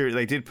 and the security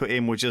they did put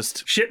in were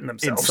just shitting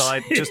themselves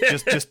inside, just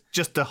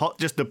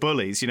the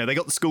bullies. They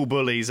got the school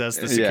bullies as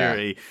the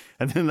security,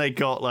 and then they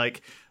got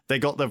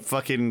the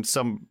fucking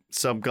some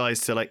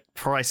guys to like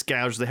price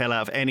gouge the hell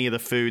out of any of the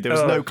food. There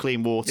was no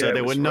clean water.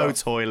 There were no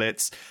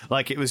toilets.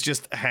 Like it was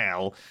just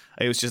hell.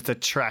 It was just a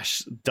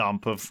trash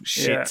dump of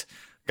shit.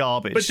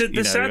 Garbage. But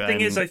the sad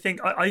thing is, I think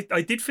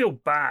I did feel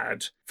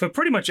bad for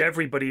pretty much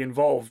everybody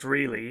involved,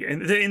 really.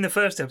 In the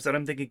first episode,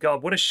 I'm thinking,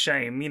 God, what a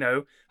shame,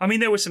 I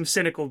mean, there were some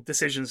cynical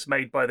decisions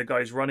made by the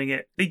guys running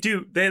it.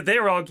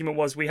 Their argument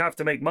was we have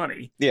to make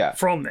money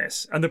from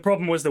this. And the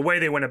problem was the way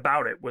they went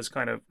about it was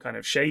kind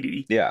of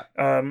shady. Yeah.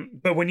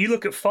 But when you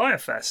look at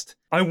Firefest,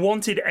 I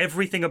wanted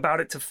everything about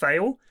it to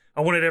fail. I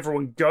wanted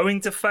everyone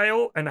going to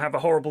fail and have a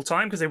horrible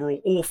time because they were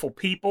all awful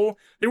people.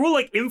 They were all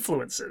like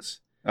influencers.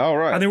 Oh,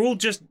 right. And they were all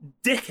just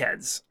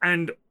dickheads.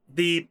 And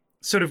the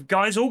sort of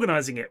guys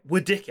organizing it were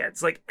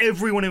dickheads. Like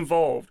everyone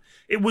involved.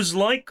 It was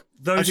like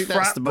those I think frat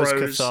that's the bros.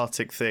 most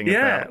cathartic thing.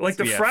 Yeah, about, like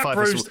the frat Fire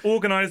bros Festival.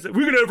 organized it.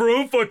 We're going to have our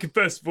own fucking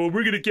festival.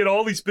 We're going to get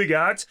all these big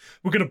acts.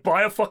 We're going to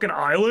buy a fucking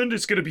island.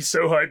 It's going to be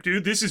so hyped,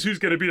 dude. This is who's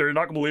going to be there. You're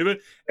not going to believe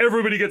it.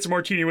 Everybody gets a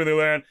martini when they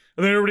land.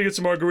 And then everybody gets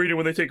a margarita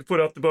when they take a foot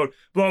off the boat.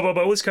 Blah, blah,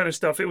 blah. All this kind of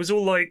stuff. It was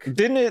all like...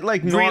 Didn't it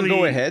like not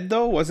go ahead,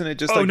 though? Wasn't it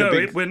just like a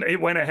big...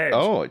 it went ahead.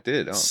 Oh, it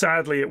did? Oh.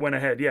 Sadly, it went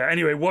ahead. Yeah,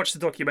 anyway, watch the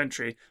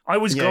documentary. I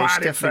was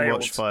glad it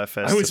failed. Watch Fire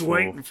Festival I was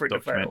waiting for it to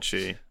fail.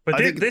 Documentary. But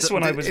this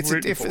one I was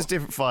rooting for. It's a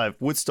different vibe.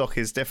 Woodstock Woodstock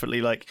is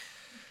definitely like,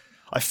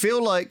 I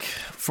feel like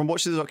from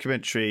watching the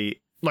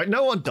documentary, like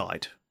no one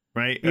died,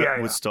 right?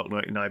 At Woodstock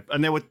 99.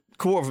 And there were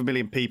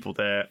 250,000 people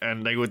there,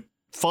 and they were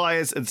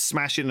fires and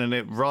smashing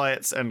and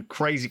riots and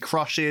crazy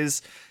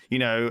crushes, you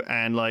know,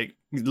 and like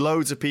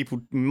loads of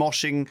people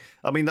moshing.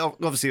 I mean,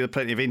 obviously there are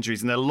plenty of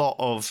injuries, and there are a lot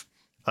of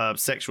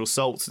sexual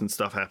assaults and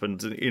stuff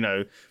happened, you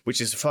know,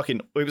 which is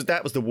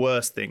that was the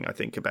worst thing I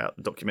think about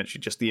the documentary,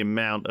 just the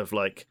amount of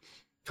like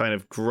kind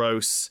of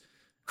gross,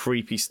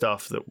 creepy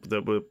stuff that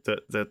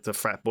the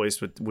frat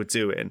boys were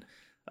doing.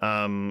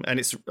 And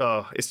it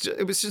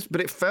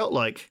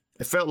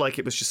felt like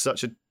it was just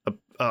such a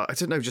I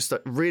don't know, just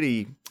like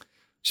really.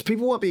 Just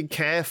people weren't being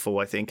careful,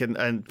 I think,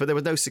 but there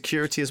was no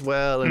security as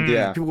well, and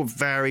people were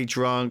very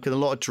drunk and a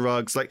lot of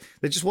drugs. Like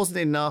there just wasn't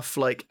enough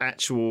like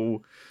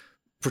actual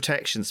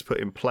protections put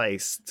in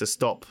place to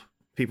stop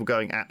people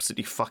going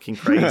absolutely fucking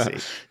crazy.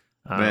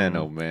 Man,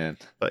 oh man!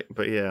 But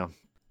yeah,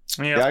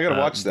 I gotta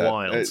watch that.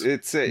 Wild.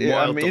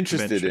 I'm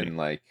interested in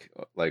like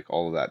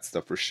all of that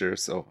stuff for sure.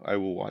 So I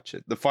will watch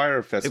it. The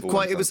Fire Festival.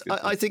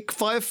 I think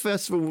Fire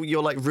Festival,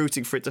 you're like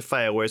rooting for it to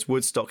fail, whereas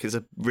Woodstock is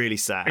really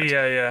sad.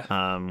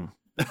 Yeah.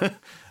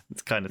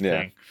 It's kind of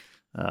thing.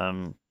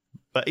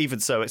 But even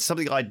so, it's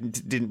something I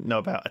didn't know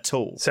about at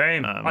all.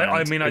 Same.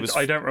 I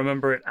don't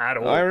remember it at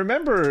all. I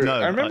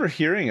remember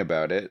hearing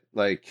about it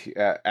like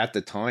at the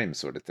time,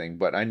 sort of thing.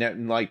 But I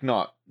like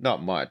not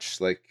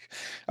much. Like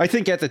I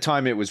think at the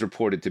time it was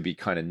reported to be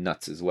kind of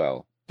nuts as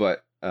well.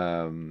 But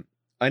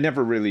I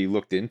never really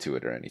looked into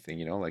it or anything.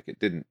 You know, like it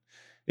didn't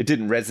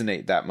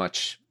resonate that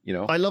much. You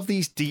know, I love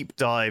these deep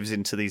dives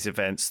into these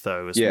events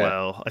though as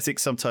well. I think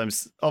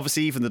sometimes,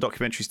 obviously, even the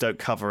documentaries don't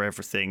cover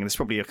everything, and there's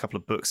probably a couple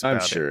of books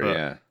about I'm sure,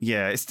 it.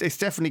 Yeah, it's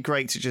definitely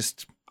great to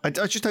just. I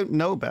just don't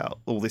know about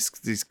all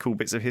these cool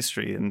bits of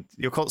history, and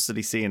you're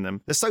constantly seeing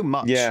them. There's so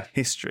much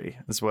history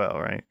as well,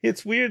 right?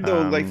 It's weird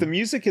though. Like the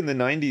music in the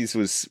 '90s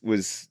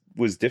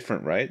was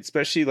different, right?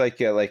 Especially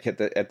like at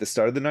the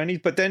start of the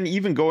 90s, but then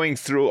even going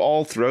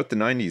throughout the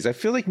 90s, I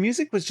feel like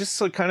music was just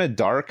so kind of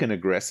dark and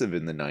aggressive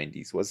in the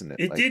 90s, wasn't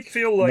it? It did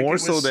feel like more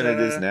so than it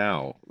is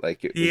now.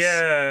 Like it was,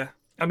 yeah,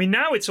 I mean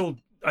now it's all.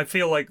 I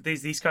feel like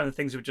these kind of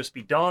things would just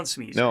be dance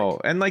music. No,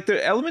 and like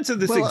the elements of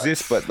this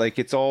exist, but like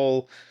it's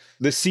all.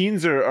 The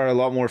scenes are a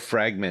lot more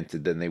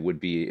fragmented than they would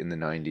be in the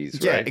 90s,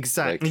 right? Yeah,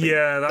 exactly.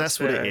 Like, that's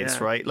what it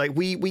is, right? Like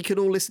we could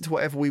all listen to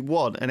whatever we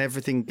want and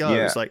everything goes.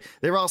 Yeah. Like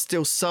there are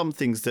still some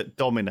things that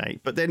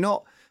dominate, but they're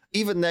not.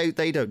 Even though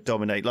they don't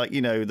dominate, like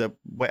you know the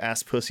wet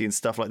ass pussy and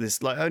stuff like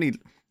this, like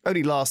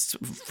only lasts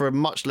for a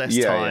much less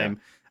time.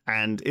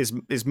 And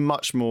is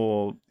much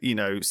more, you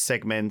know,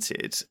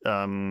 segmented.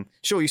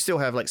 Sure, you still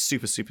have like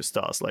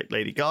superstars like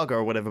Lady Gaga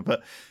or whatever,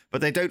 but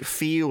they don't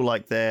feel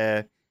like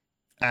they're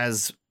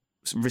as,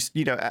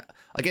 you know,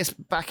 I guess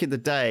back in the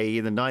day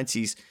in the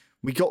 90s,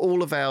 we got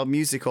all of our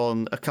music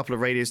on a couple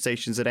of radio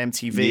stations at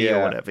MTV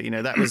or whatever. You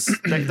know, that was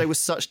they were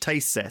such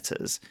taste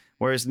setters.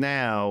 Whereas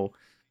now,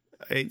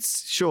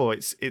 there's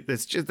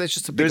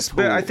just a bigger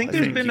pool. I think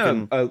there's been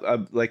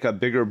a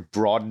bigger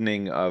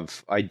broadening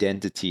of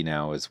identity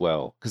now as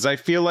well. Because I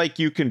feel like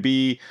you can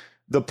be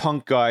the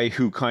punk guy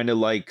who kind of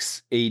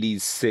likes 80s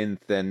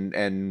synth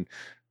and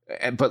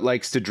but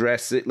likes to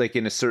dress it like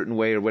in a certain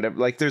way or whatever.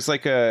 Like there's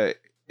like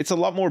it's a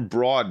lot more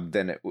broad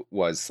than it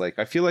was. Like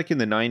I feel like in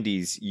the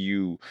 90s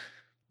you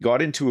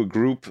got into a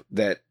group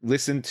that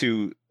listened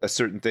to a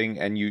certain thing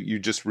and you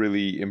just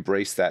really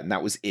embraced that, and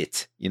that was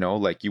it. You know,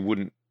 like you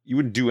wouldn't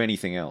do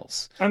anything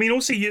else. I mean,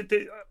 also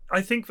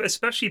I think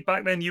especially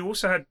back then you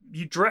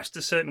dressed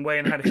a certain way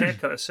and had a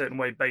haircut a certain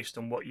way based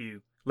on what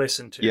you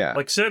listened to. Yeah.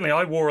 Like certainly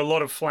I wore a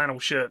lot of flannel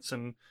shirts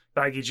and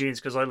baggy jeans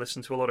because I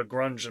listened to a lot of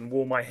grunge and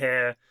wore my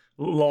hair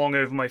long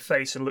over my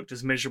face and looked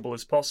as miserable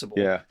as possible.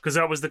 Yeah, because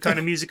that was the kind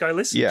of music I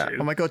listened to.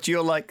 Oh my god,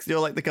 you're like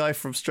the guy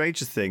from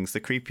Stranger Things, the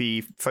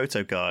creepy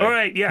photo guy. All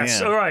right, yes,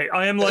 all right.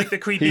 I am like the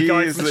creepy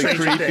guy from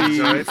Stranger Things.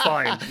 All right,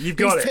 fine, you've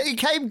got it. He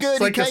came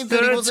good. It's like the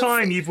third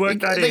time you've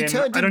worked that in.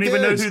 I don't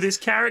even know who this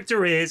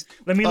character is.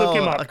 Let me look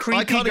him up.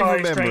 Creepy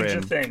guy,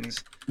 Stranger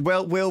Things.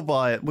 Well, Will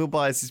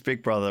Byers, his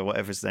big brother,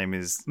 whatever his name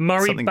is.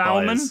 Murray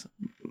Bauman?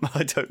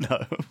 I don't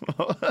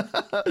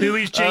know. Who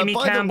is Jamie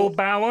Campbell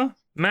Bower?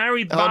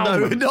 Murray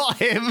Bauman. Oh, no, not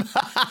him.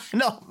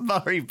 Not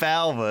Murray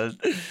Bauman.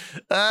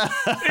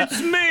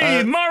 It's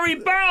me, Murray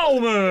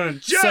Bauman.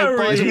 Jerry. So,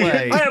 by the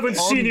way, I haven't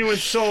seen you in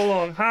so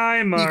long.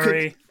 Hi,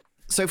 Murray.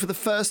 So for the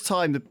first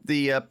time,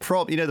 the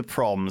prom, you know, the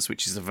proms,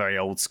 which is a very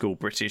old school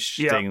British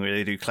thing where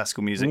they do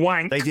classical music.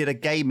 Wank. They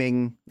did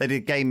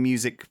game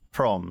music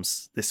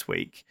proms this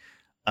week.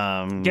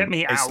 Get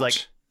me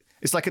out.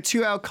 It's like a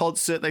 2-hour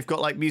concert. They've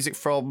got like music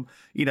from,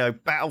 you know,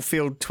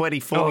 Battlefield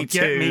 2042, oh,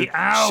 get me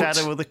out.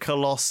 Shadow of the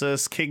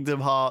Colossus,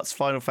 Kingdom Hearts,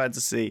 Final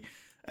Fantasy.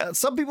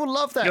 Some people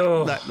love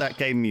that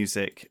game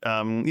music.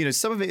 You know,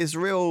 some of it is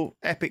real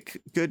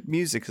epic, good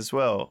music as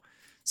well.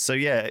 So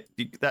yeah,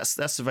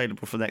 that's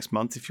available for next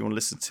month if you want to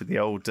listen to the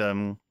old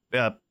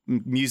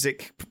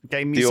music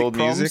game music. The old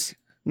proms. music?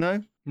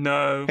 No.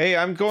 No. Hey,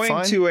 I'm going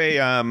Fine.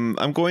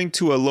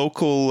 to a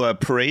local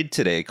parade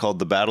today called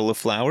the Battle of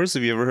Flowers.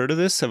 Have you ever heard of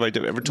this? Have I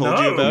ever told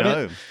you about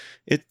No.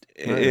 it?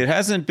 It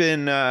hasn't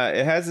been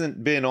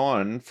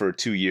on for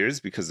 2 years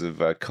because of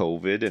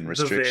COVID and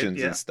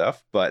restrictions and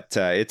stuff, but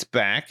it's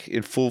back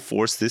in full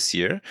force this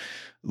year.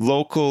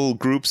 Local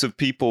groups of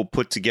people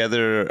put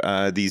together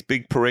these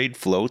big parade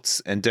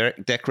floats and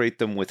decorate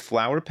them with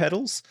flower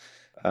petals,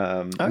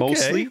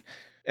 mostly.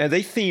 And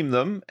they theme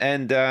them,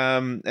 and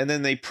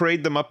then they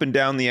parade them up and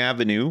down the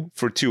avenue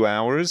for 2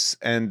 hours,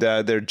 and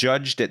they're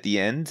judged at the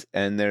end,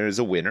 and there's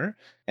a winner,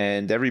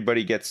 and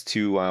everybody gets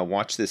to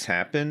watch this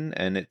happen,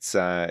 and it's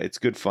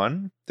good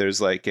fun. There's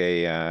like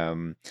a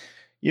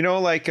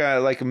like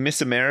a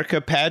Miss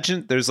America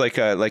pageant. There's like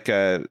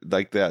the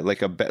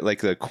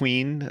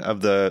queen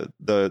of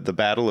the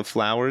Battle of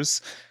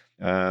Flowers,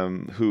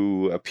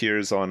 who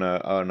appears on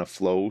a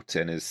float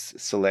and is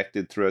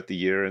selected throughout the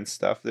year and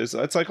stuff. It's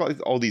like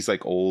all these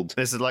like old.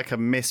 There's like a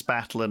Miss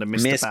Battle and a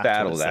Mr. Miss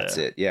Battle. That's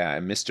it. Yeah,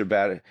 and Mr.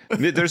 Battle.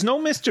 There's no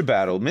Mr.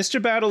 Battle.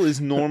 Mr. Battle is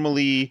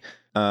normally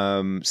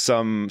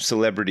some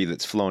celebrity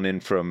that's flown in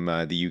from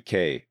the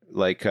UK,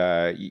 like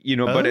but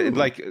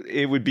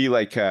it would be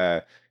like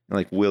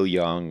Will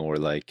Young or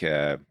like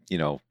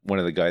one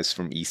of the guys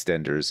from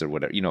EastEnders or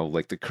whatever,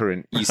 like the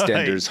current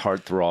EastEnders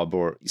heartthrob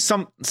or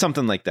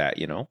something like that,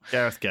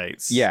 Gareth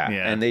Gates. Yeah,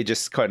 and they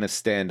just kind of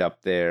stand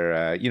up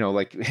there,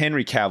 like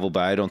Henry Cavill,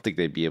 but I don't think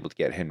they'd be able to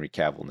get Henry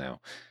Cavill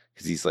now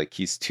because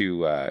he's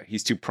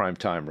too prime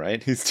time,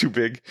 right? He's too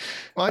big.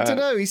 I don't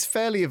know. He's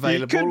fairly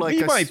available.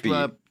 He might be.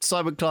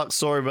 Simon Clark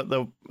saw him at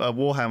the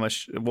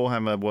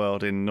Warhammer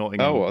World in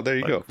Nottingham. Oh, well, there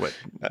you go.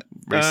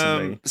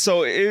 Recently.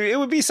 So it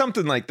would be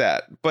something like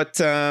that. But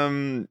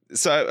my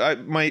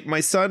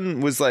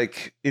son was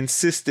like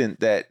insistent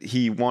that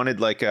he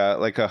wanted like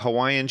a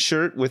Hawaiian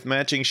shirt with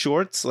matching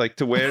shorts, like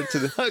to wear to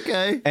the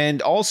okay,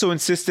 and also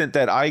insistent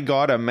that I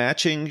got a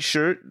matching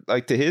shirt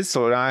like to his,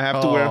 so I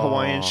have to wear a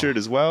Hawaiian shirt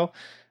as well.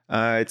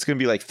 It's going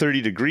to be like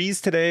 30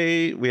 degrees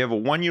today. We have a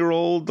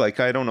 1-year-old. Like,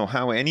 I don't know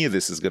how any of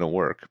this is going to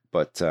work,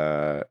 but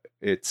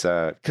it's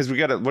because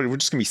we're just going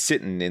to be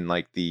sitting in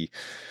like the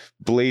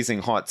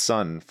blazing hot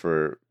sun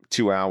for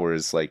 2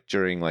 hours, like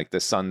during like the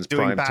sun's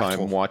prime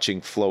time,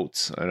 watching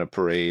floats on a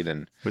parade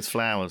and with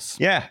flowers.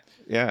 Yeah.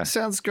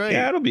 Sounds great.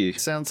 Yeah,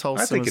 sounds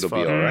wholesome. I think it'll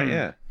fun. be all right.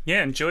 Yeah.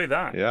 Yeah, enjoy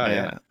that.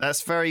 Yeah.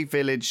 That's very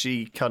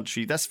villagey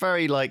country. That's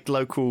very like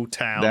local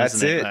town. That's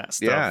isn't it. That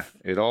stuff.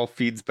 Yeah, it all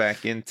feeds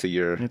back into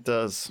It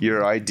does.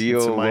 your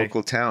ideal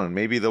local town.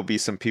 Maybe there'll be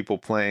some people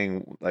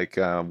playing like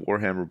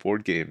Warhammer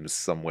board games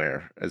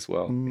somewhere as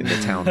well in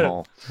the town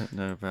hall. I don't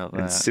know about that.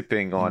 And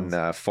sipping on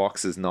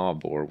Fox's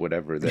Knob or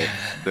whatever the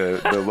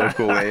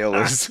local ale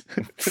is,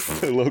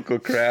 the local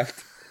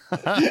craft.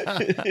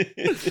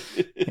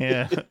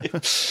 Yeah.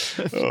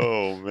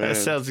 Oh man, that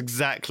sounds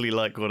exactly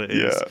like what it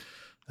is. Yeah.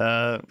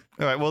 All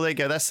right, well, there you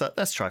go. That's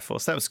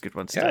Triforce. That was a good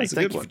one today. Yeah, it's a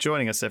Thank good you one. for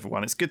joining us,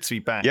 everyone. It's good to be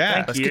back.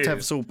 Yeah. It's good to have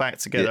us all back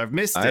together. I've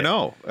missed it. I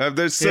know.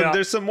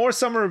 There's some more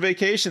summer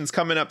vacations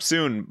coming up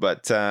soon,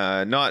 but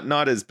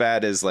not as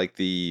bad as like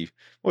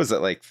what was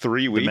it, like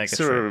 3 weeks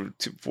or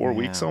 4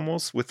 weeks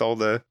almost with all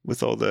the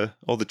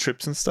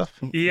trips and stuff.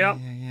 Yeah.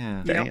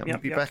 We'll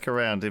be back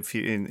around in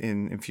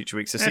future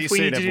weeks. So see you if we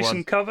soon, need to do everyone.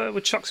 some cover,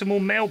 we'll chuck some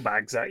more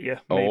mailbags at you.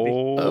 Maybe.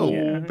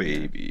 Oh,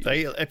 baby.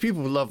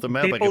 People love the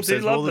mailbag People do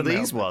episodes love more than the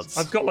these mailbags.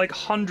 ones. I've got like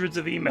hundreds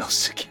of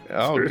emails to get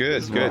Oh, through.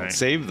 good. Right.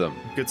 Save them.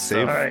 Good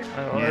stuff. All right.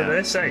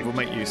 They're safe. We'll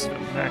make use of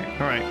them. All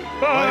right. All right.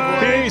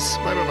 Bye. everyone. Peace.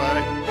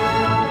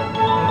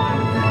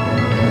 Bye.